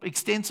make of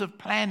extensive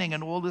planning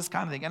and all this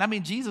kind of thing?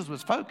 And Jesus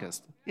was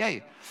focused.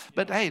 Yay.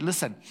 But hey,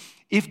 listen,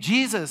 if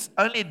Jesus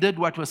only did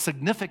what was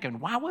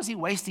significant, why was he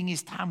wasting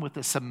his time with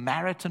a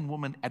Samaritan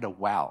woman at a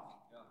well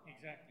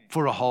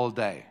for a whole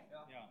day?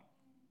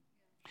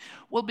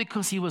 Well,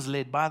 because he was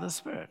led by the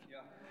Spirit.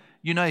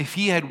 If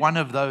he had one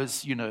of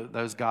those,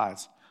 those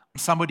guys,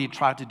 somebody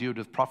tried to do it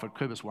with Prophet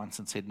Kobus once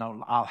and said,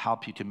 no, I'll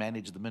help you to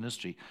manage the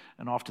ministry.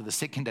 And after the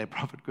second day,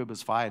 Prophet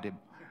Kobus fired him.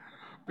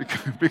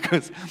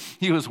 Because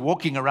he was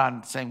walking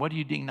around saying, what are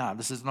you doing now?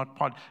 This is not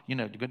part,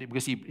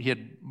 because he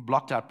had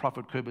blocked out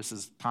Prophet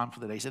Kobus's time for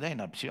the day. He said, hey,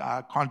 no,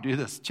 I can't do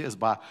this. Cheers,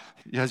 bye.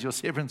 Here's your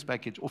severance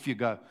package. Off you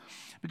go.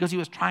 Because he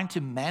was trying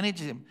to manage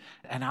him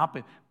and help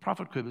him.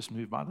 Prophet Kobus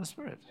moved by the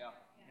Spirit.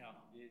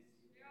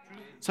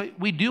 So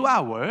we do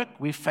our work.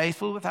 We're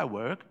faithful with our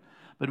work.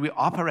 But we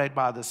operate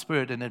by the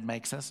Spirit and it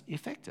makes us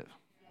effective.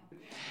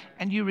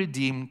 And you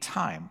redeem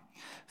time.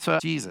 So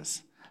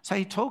Jesus. So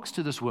he talks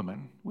to this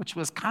woman, which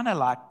was kind of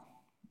like,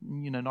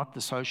 not the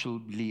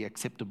socially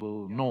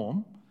acceptable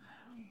norm.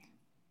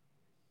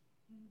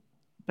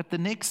 But the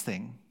next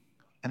thing,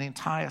 an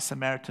entire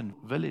Samaritan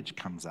village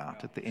comes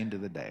out at the end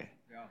of the day.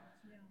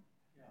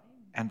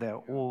 And they're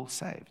all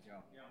saved.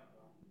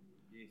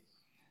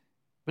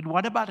 But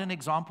what about an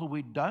example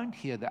we don't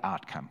hear the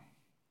outcome?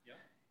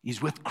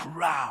 He's with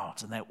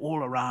crowds and they're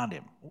all around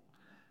him.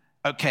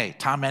 Okay,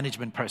 time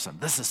management person,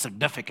 this is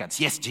significance.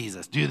 Yes,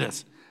 Jesus, do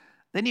this.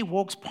 Then he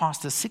walks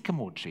past a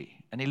sycamore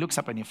tree, and he looks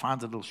up and he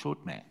finds a little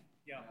short man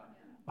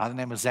by the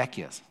name of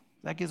Zacchaeus.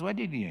 Zacchaeus, what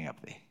are you doing up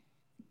there?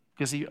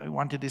 Because he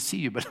wanted to see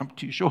you, but I'm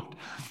too short.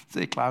 So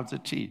he climbs a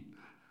tree.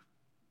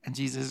 And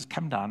Jesus says,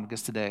 come down,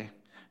 because today,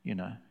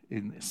 in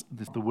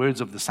the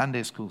words of the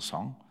Sunday school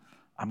song,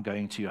 I'm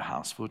going to your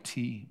house for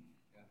tea.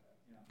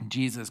 And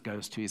Jesus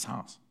goes to his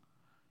house.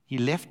 He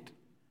left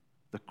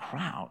the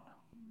crowd,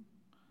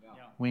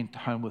 went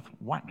home with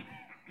one.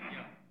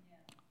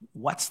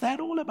 What's that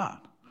all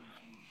about?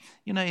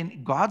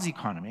 In God's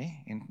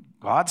economy, in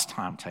God's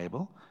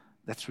timetable,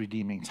 that's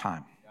redeeming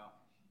time.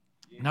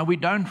 Now, we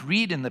don't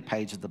read in the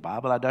page of the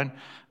Bible. I don't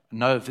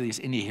know if there's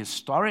any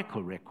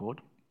historical record,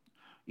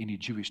 any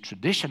Jewish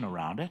tradition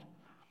around it,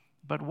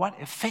 but what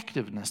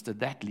effectiveness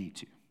did that lead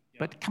to?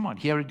 But come on,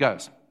 here it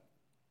goes.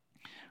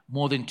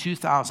 More than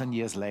 2,000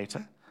 years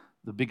later,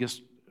 the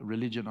biggest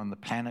religion on the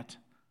planet,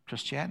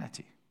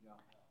 Christianity,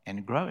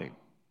 and growing.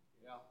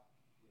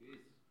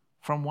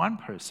 From one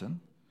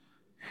person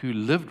who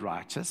lived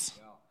righteous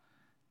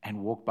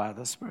and walked by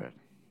the Spirit,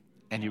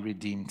 and he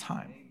redeemed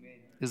time.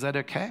 Is that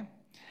okay?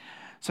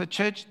 So,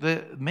 church,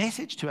 the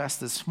message to us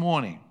this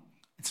morning,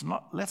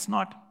 let's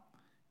not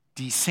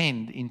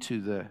descend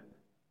into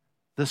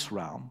this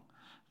realm.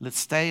 Let's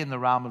stay in the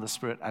realm of the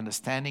Spirit,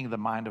 understanding the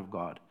mind of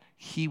God.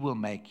 He will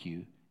make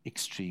you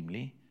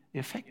extremely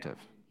effective.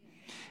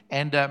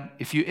 And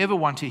if you ever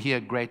want to hear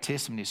a great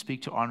testimony,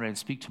 speak to Andre and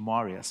speak to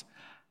Marius,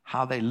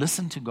 how they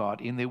listen to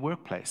God in their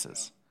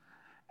workplaces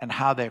and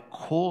how they're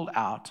called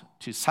out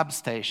to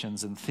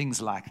substations and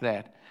things like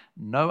that.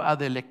 No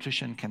other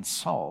electrician can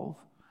solve.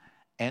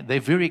 And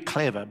they're very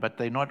clever, but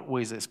they're not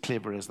always as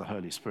clever as the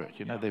Holy Spirit.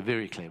 You know, they're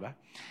very clever.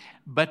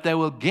 But they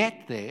will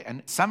get there,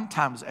 and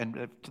sometimes,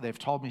 and they've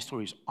told me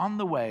stories, on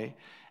the way,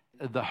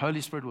 the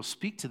Holy Spirit will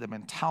speak to them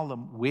and tell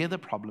them where the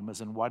problem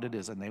is and what it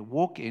is. And they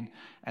walk in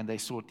and they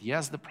sort,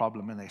 here's the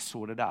problem, and they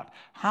sort it out.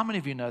 How many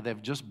of you know they've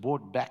just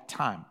bought back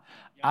time?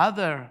 Yeah.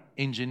 Other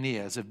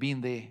engineers have been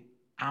there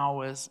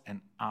hours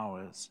and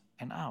hours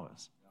and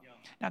hours. Yeah.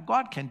 Now,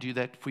 God can do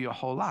that for your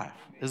whole life.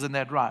 Isn't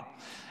that right?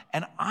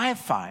 And I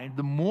find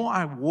the more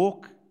I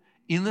walk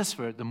in the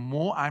Spirit, the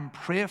more I'm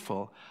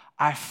prayerful,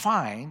 I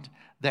find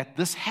that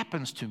this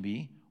happens to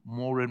me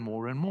more and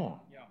more and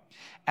more. Yeah.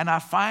 And I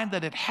find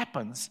that it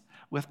happens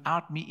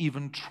without me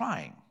even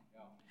trying.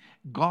 Yeah.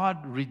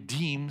 God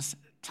redeems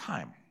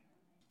time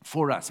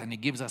for us, and He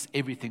gives us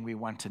everything we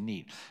want to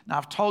need. Now,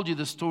 I've told you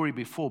this story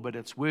before, but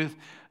it's worth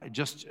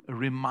just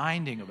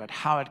reminding of it,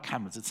 how it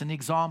comes. It's an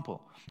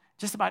example.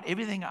 Just about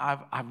everything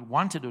I've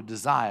wanted or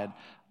desired,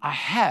 I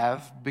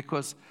have,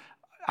 because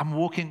I'm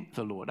walking with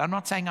the Lord. I'm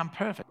not saying I'm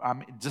perfect.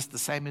 I'm just the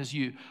same as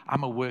you.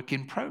 I'm a work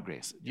in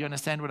progress. Do you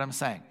understand what I'm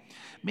saying?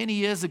 Many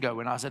years ago,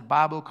 when I was at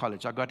Bible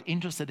college, I got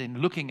interested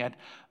in looking at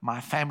my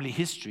family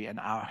history and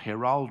our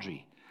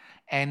heraldry.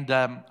 And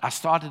I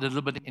started a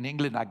little bit in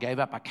England. I gave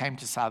up. I came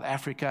to South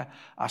Africa.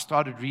 I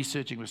started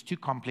researching. It was too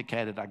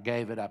complicated. I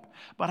gave it up.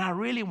 But I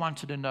really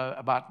wanted to know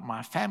about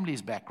my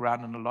family's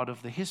background and a lot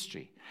of the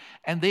history.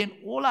 And then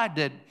all I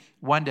did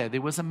one day,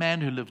 there was a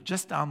man who lived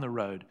just down the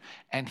road,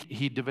 and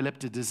he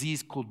developed a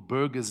disease called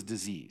Berger's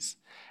disease.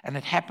 And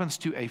it happens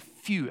to a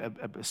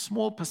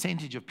small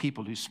percentage of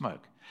people who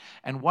smoke.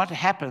 And what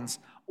happens,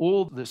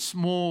 all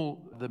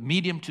the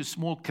medium to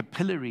small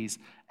capillaries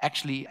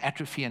actually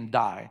atrophy and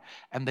die,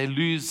 and they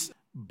lose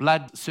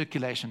blood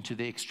circulation to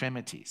their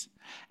extremities.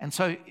 And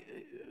so,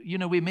 you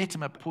know, we met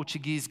him, a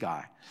Portuguese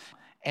guy,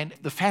 and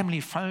the family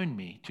phoned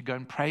me to go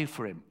and pray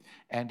for him.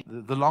 And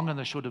the long and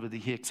the short of it,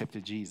 he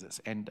accepted Jesus.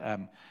 And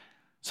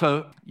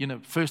so, you know,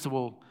 first of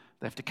all,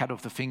 they have to cut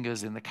off the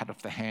fingers, then they cut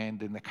off the hand,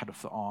 then they cut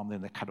off the arm,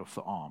 then they cut off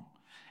the arm.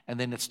 And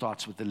then it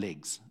starts with the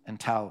legs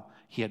until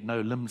he had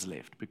no limbs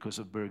left because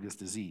of Berger's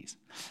disease.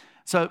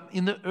 So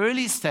in the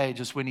early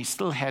stages, when he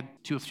still had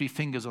 2 or 3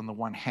 fingers on the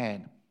one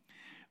hand,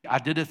 I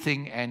did a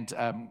thing, and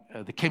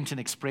the Kempton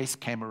Express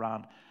came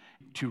around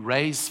to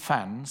raise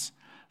funds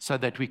so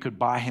that we could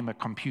buy him a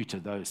computer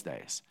those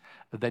days,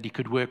 that he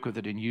could work with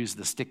it and use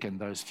the stick and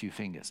those few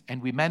fingers.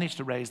 And we managed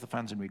to raise the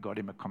funds, and we got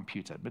him a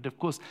computer. But of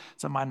course,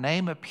 so my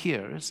name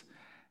appears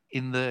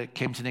in the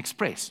Kempton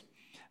Express.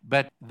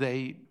 But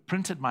they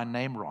printed my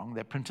name wrong.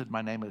 They printed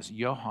my name as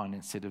Johan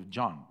instead of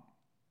John,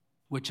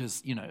 which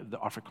is, you know, the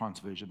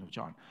Afrikaans version of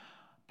John.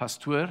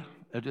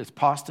 It is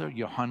Pastor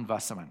Johan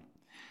Wasserman.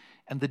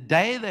 And the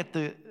day that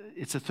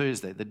it's a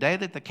Thursday, the day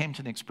that the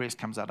Kempton Express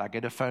comes out, I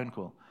get a phone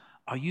call.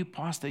 Are you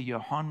Pastor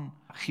Johan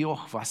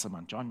Georg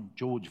Wasserman, John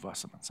George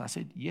Wasserman? So I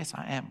said, yes,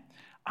 I am.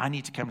 I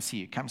need to come see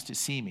you. He comes to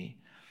see me.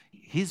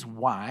 His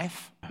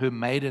wife, her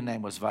maiden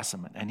name was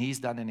Wasserman, and he's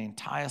done an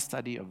entire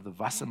study of the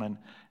Wasserman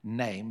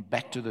name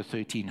back to the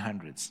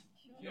 1300s.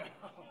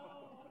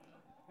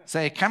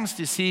 So he comes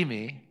to see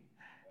me,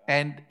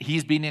 and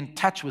he's been in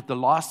touch with the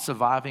last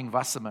surviving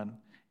Wasserman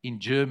in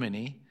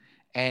Germany,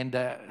 and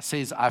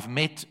says, I've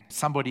met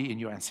somebody in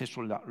your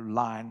ancestral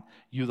line.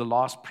 You're the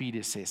last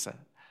predecessor.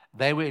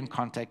 They were in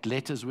contact.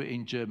 Letters were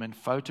in German,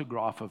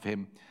 photograph of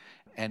him.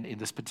 And in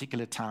this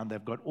particular town,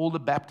 they've got all the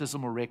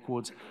baptismal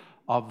records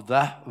of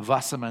the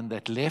Wasserman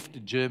that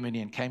left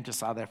Germany and came to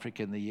South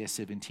Africa in the year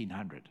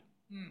 1700.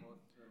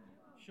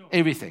 Sure.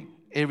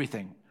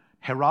 Everything.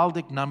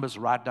 Heraldic numbers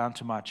right down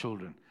to my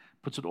children.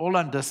 Puts it all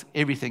on disc,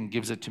 everything,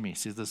 gives it to me.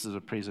 Says, this is a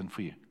present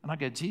for you. And I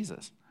go,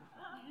 Jesus.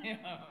 Yeah.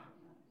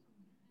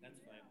 That's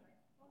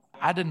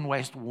fine. I didn't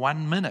waste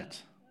 1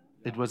 minute.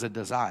 It was a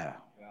desire.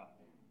 Yeah.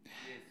 Yes.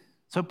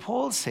 So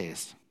Paul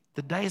says,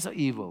 the days are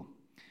evil.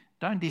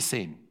 Don't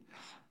descend.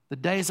 The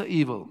days are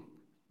evil.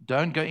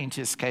 Don't go into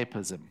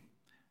escapism.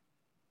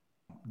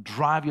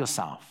 Drive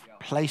yourself.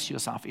 Place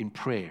yourself in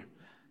prayer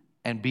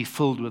and be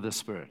filled with the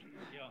Spirit.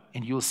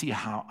 And you'll see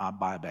how I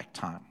buy back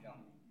time.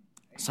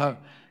 So,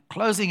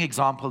 closing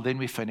example, then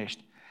we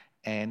finished.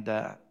 And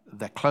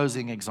the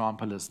closing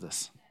example is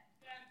this.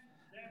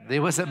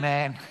 There was a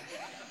man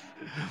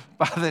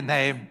by the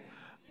name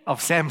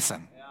of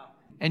Samson.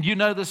 And you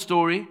know the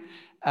story.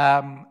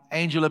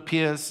 Angel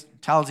appears,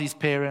 tells his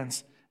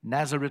parents,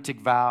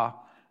 Nazaritic vow,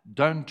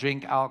 don't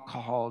drink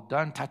alcohol,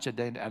 don't touch a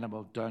dead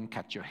animal, don't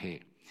cut your hair.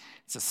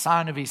 It's a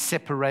sign of his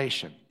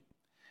separation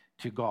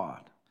to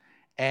God.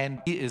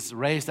 And he is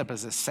raised up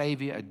as a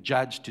savior, a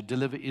judge to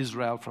deliver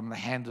Israel from the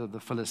hand of the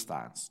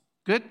Philistines.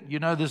 Good? You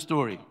know the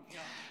story. Yeah.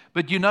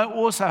 But you know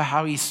also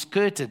how he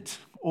skirted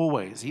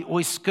always. He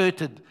always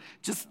skirted,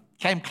 just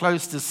came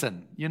close to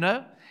sin, you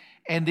know?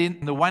 And then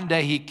the one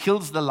day he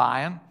kills the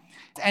lion,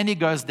 And he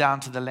goes down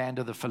to the land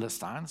of the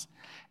Philistines.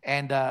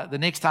 And the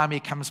next time he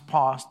comes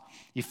past,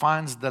 he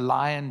finds the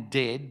lion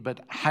dead,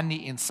 but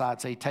honey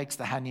inside. So he takes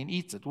the honey and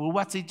eats it. Well,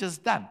 what's he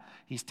just done?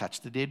 He's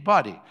touched the dead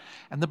body.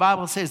 And the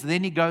Bible says,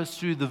 then he goes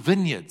through the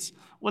vineyards.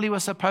 Well, he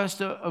was supposed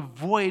to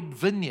avoid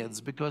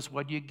vineyards because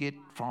what you get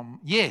from,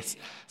 yes.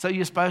 So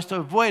you're supposed to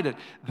avoid it.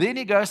 Then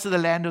he goes to the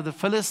land of the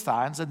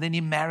Philistines, and then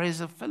he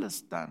marries a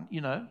Philistine,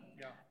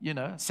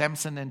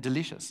 Samson and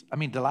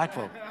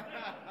delightful.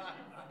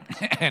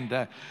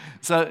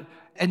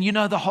 And you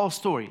know the whole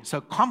story. So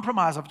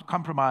compromise after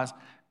compromise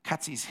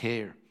cuts his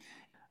hair.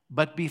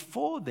 But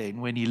before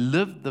then, when he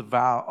lived the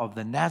vow of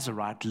the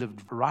Nazarite,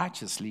 lived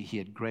righteously, he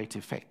had great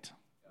effect.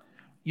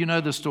 You know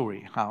the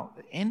story, how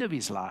at the end of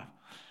his life,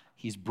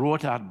 he's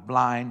brought out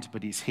blind,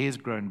 but his hair's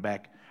grown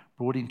back,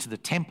 brought into the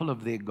temple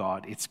of their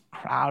God. It's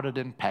crowded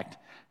and packed.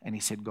 And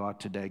he said, God,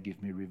 today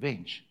give me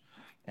revenge.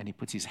 And he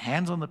puts his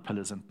hands on the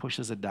pillars and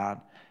pushes it down.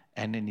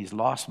 And in his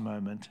last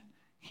moment,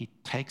 he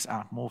takes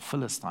out more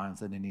Philistines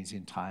than in his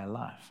entire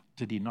life.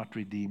 Did he not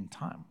redeem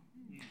time?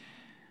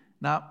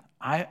 Now,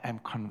 I am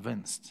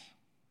convinced,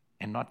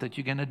 and not that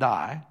you're going to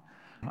die,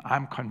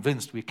 I'm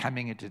convinced we're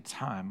coming at a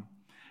time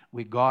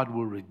where God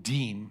will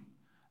redeem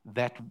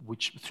that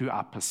which through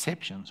our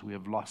perceptions we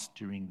have lost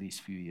during these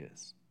few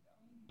years.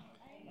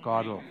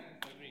 God will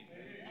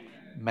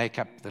make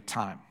up the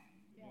time.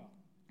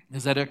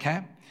 Is that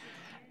okay?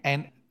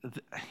 And,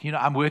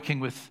 I'm working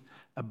with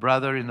a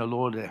brother in the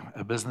Lord,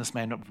 a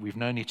businessman. We've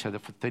known each other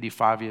for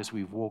 35 years.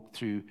 We've walked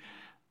through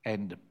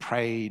and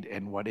prayed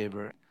and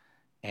whatever.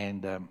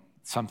 And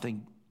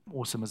something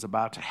awesome is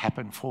about to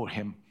happen for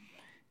him.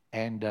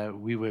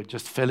 And we were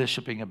just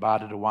fellowshipping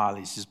about it a while.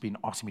 He's just been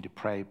asking me to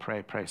pray.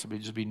 So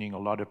we've just been doing a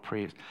lot of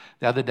prayers.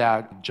 The other day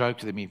I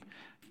joked with him.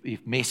 He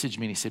messaged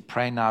me and he said,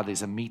 pray now,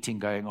 there's a meeting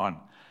going on.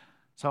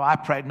 So I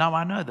prayed. Now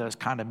I know those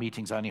kind of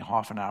meetings are only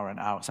half an hour.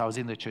 So I was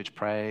in the church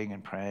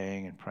praying.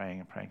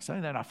 So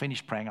then I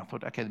finished praying. I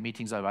thought, okay, the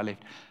meeting's over. I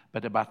left.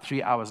 But about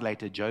 3 hours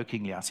later,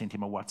 jokingly, I sent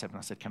him a WhatsApp and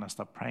I said, can I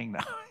stop praying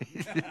now?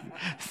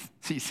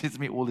 He sends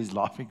me all these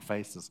laughing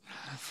faces.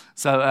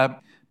 So,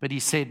 but he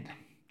said,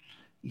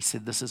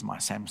 this is my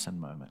Samson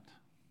moment.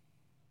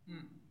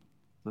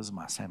 This is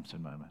my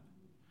Samson moment.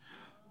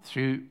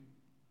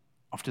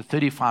 After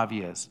 35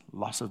 years,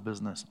 loss of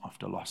business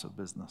after loss of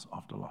business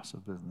after loss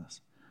of business.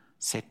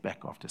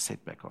 Setback after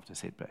setback after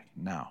setback.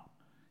 Now,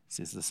 he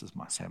says, this is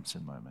my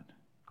Samson moment.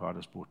 God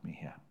has brought me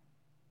here.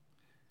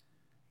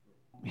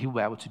 He'll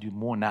be able to do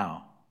more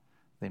now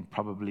than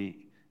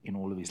probably in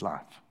all of his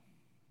life.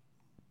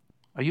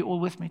 Are you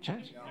all with me,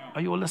 church? Are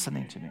you all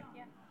listening to me?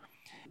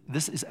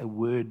 This is a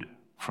word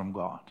from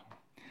God.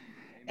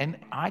 And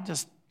I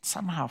just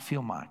somehow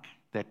feel, Mike,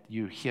 that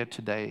you're here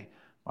today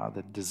by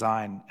the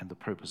design and the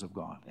purpose of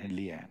God and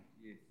Leanne.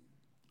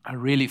 I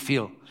really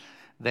feel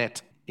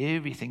that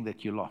everything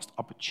that you lost,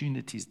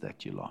 opportunities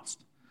that you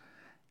lost,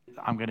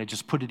 I'm going to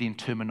just put it in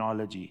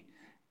terminology,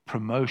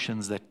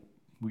 promotions that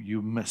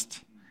you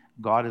missed,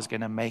 God is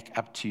going to make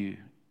up to you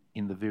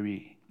in the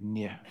very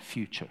near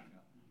future.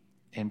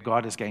 And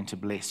God is going to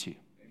bless you.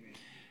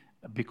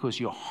 Because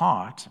your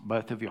heart,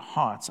 both of your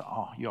hearts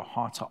are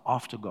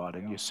after God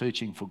and you're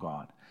searching for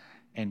God.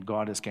 And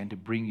God is going to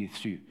bring you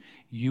through.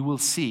 You will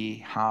see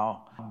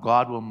how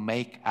God will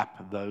make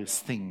up those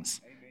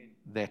things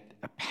that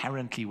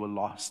apparently were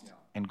lost,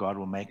 and God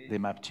will make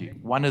them up to you.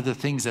 One of the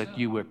things that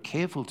you were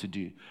careful to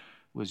do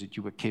was that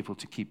you were careful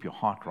to keep your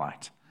heart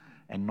right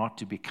and not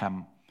to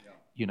become,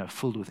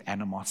 filled with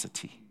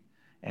animosity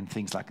and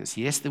things like this.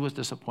 Yes, there was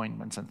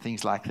disappointments and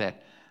things like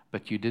that,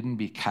 but you didn't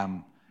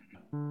become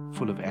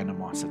full of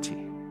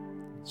animosity.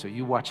 So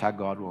you watch how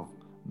God will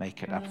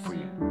make it up for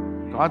you.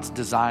 God's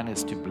design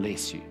is to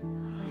bless you.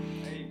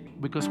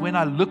 Because when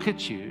I look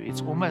at you,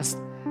 it's almost,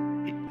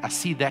 I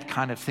see that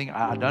kind of thing.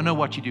 I don't know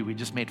what you do. We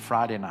just met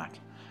Friday night.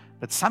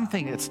 But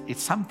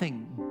it's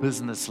something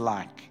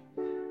business-like,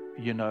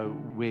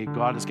 where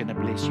God is going to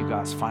bless you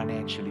guys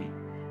financially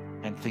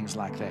and things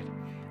like that.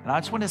 And I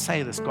just want to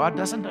say this. God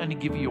doesn't only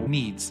give you your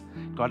needs.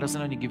 God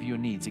doesn't only give you your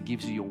needs. He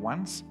gives you your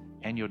wants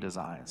and your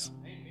desires.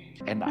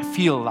 And I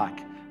feel like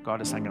God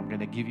is saying, I'm going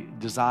to give you,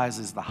 desires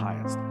is the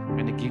highest. I'm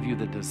going to give you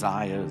the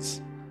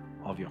desires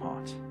of your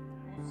heart.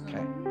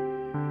 Okay?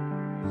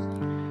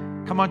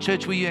 Come on,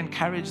 church, were you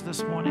encouraged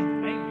this morning?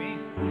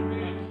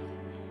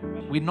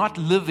 We're not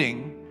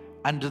living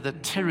under the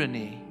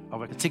tyranny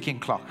of a ticking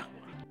clock.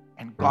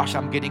 And gosh,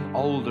 I'm getting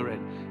older,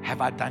 and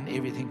have I done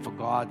everything for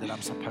God that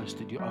I'm supposed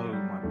to do? Oh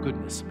my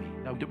goodness me.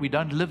 No, we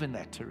don't live in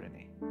that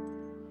tyranny.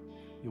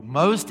 Your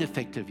most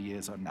effective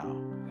years are now.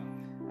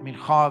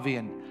 Harvey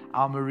and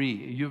Al-Marie,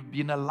 you've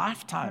been a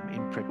lifetime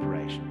in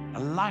preparation. A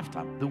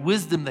lifetime. The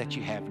wisdom that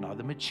you have now,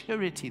 the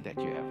maturity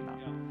that you have now.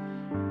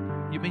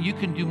 You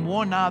can do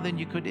more now than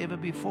you could ever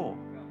before.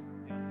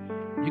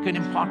 You can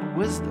impart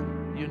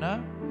wisdom,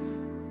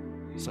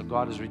 So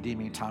God is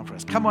redeeming time for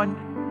us. Come on,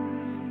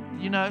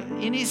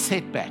 any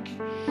setback,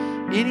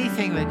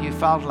 anything that you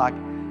felt like,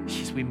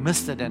 we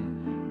missed it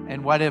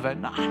and whatever.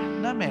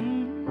 No,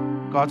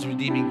 man. God's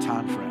redeeming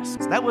time for us.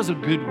 That was a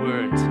good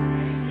word.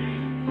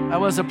 That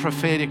was a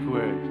prophetic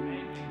word.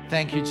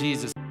 Thank you,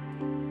 Jesus.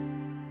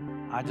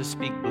 I just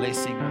speak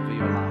blessing over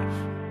your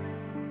life.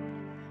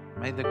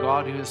 May the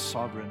God who is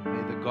sovereign,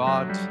 may the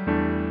God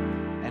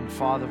and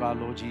Father of our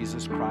Lord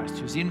Jesus Christ,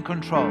 who's in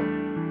control,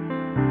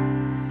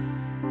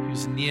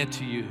 who's near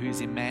to you,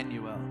 who's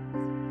Emmanuel,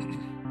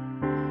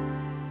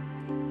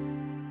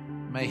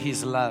 may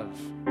His love,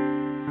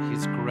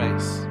 His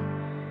grace,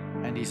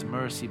 and His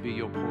mercy be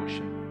your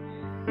portion.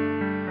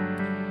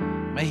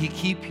 May He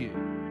keep you,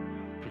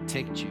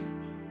 protect you.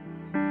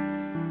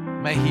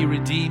 May He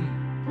redeem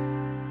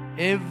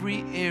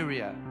every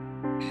area,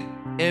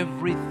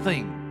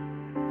 everything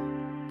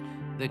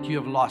that you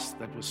have lost,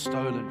 that was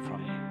stolen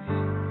from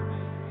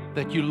you,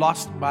 that you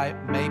lost by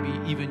maybe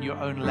even your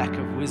own lack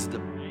of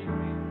wisdom.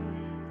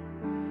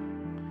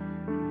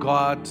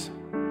 God,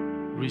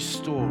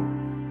 restore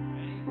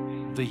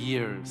the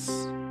years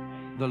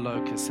the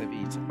locusts have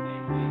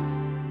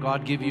eaten.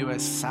 God, give you a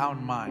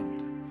sound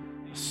mind,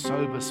 a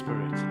sober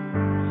spirit.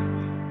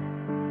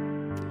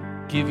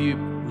 Give you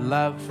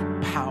love,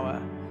 power,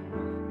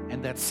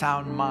 and that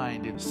sound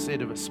mind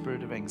instead of a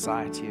spirit of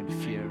anxiety and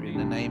fear, in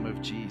the name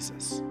of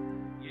Jesus.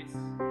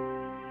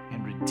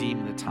 And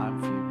redeem the time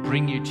for you,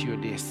 bring you to your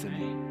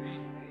destiny.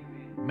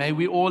 May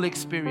we all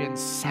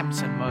experience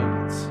Samson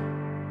moments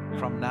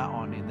from now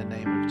on, in the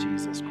name of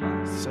Jesus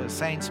Christ. So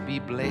saints, be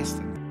blessed,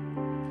 and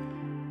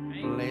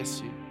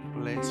bless you,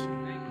 bless you,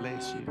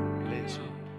 bless you, bless you.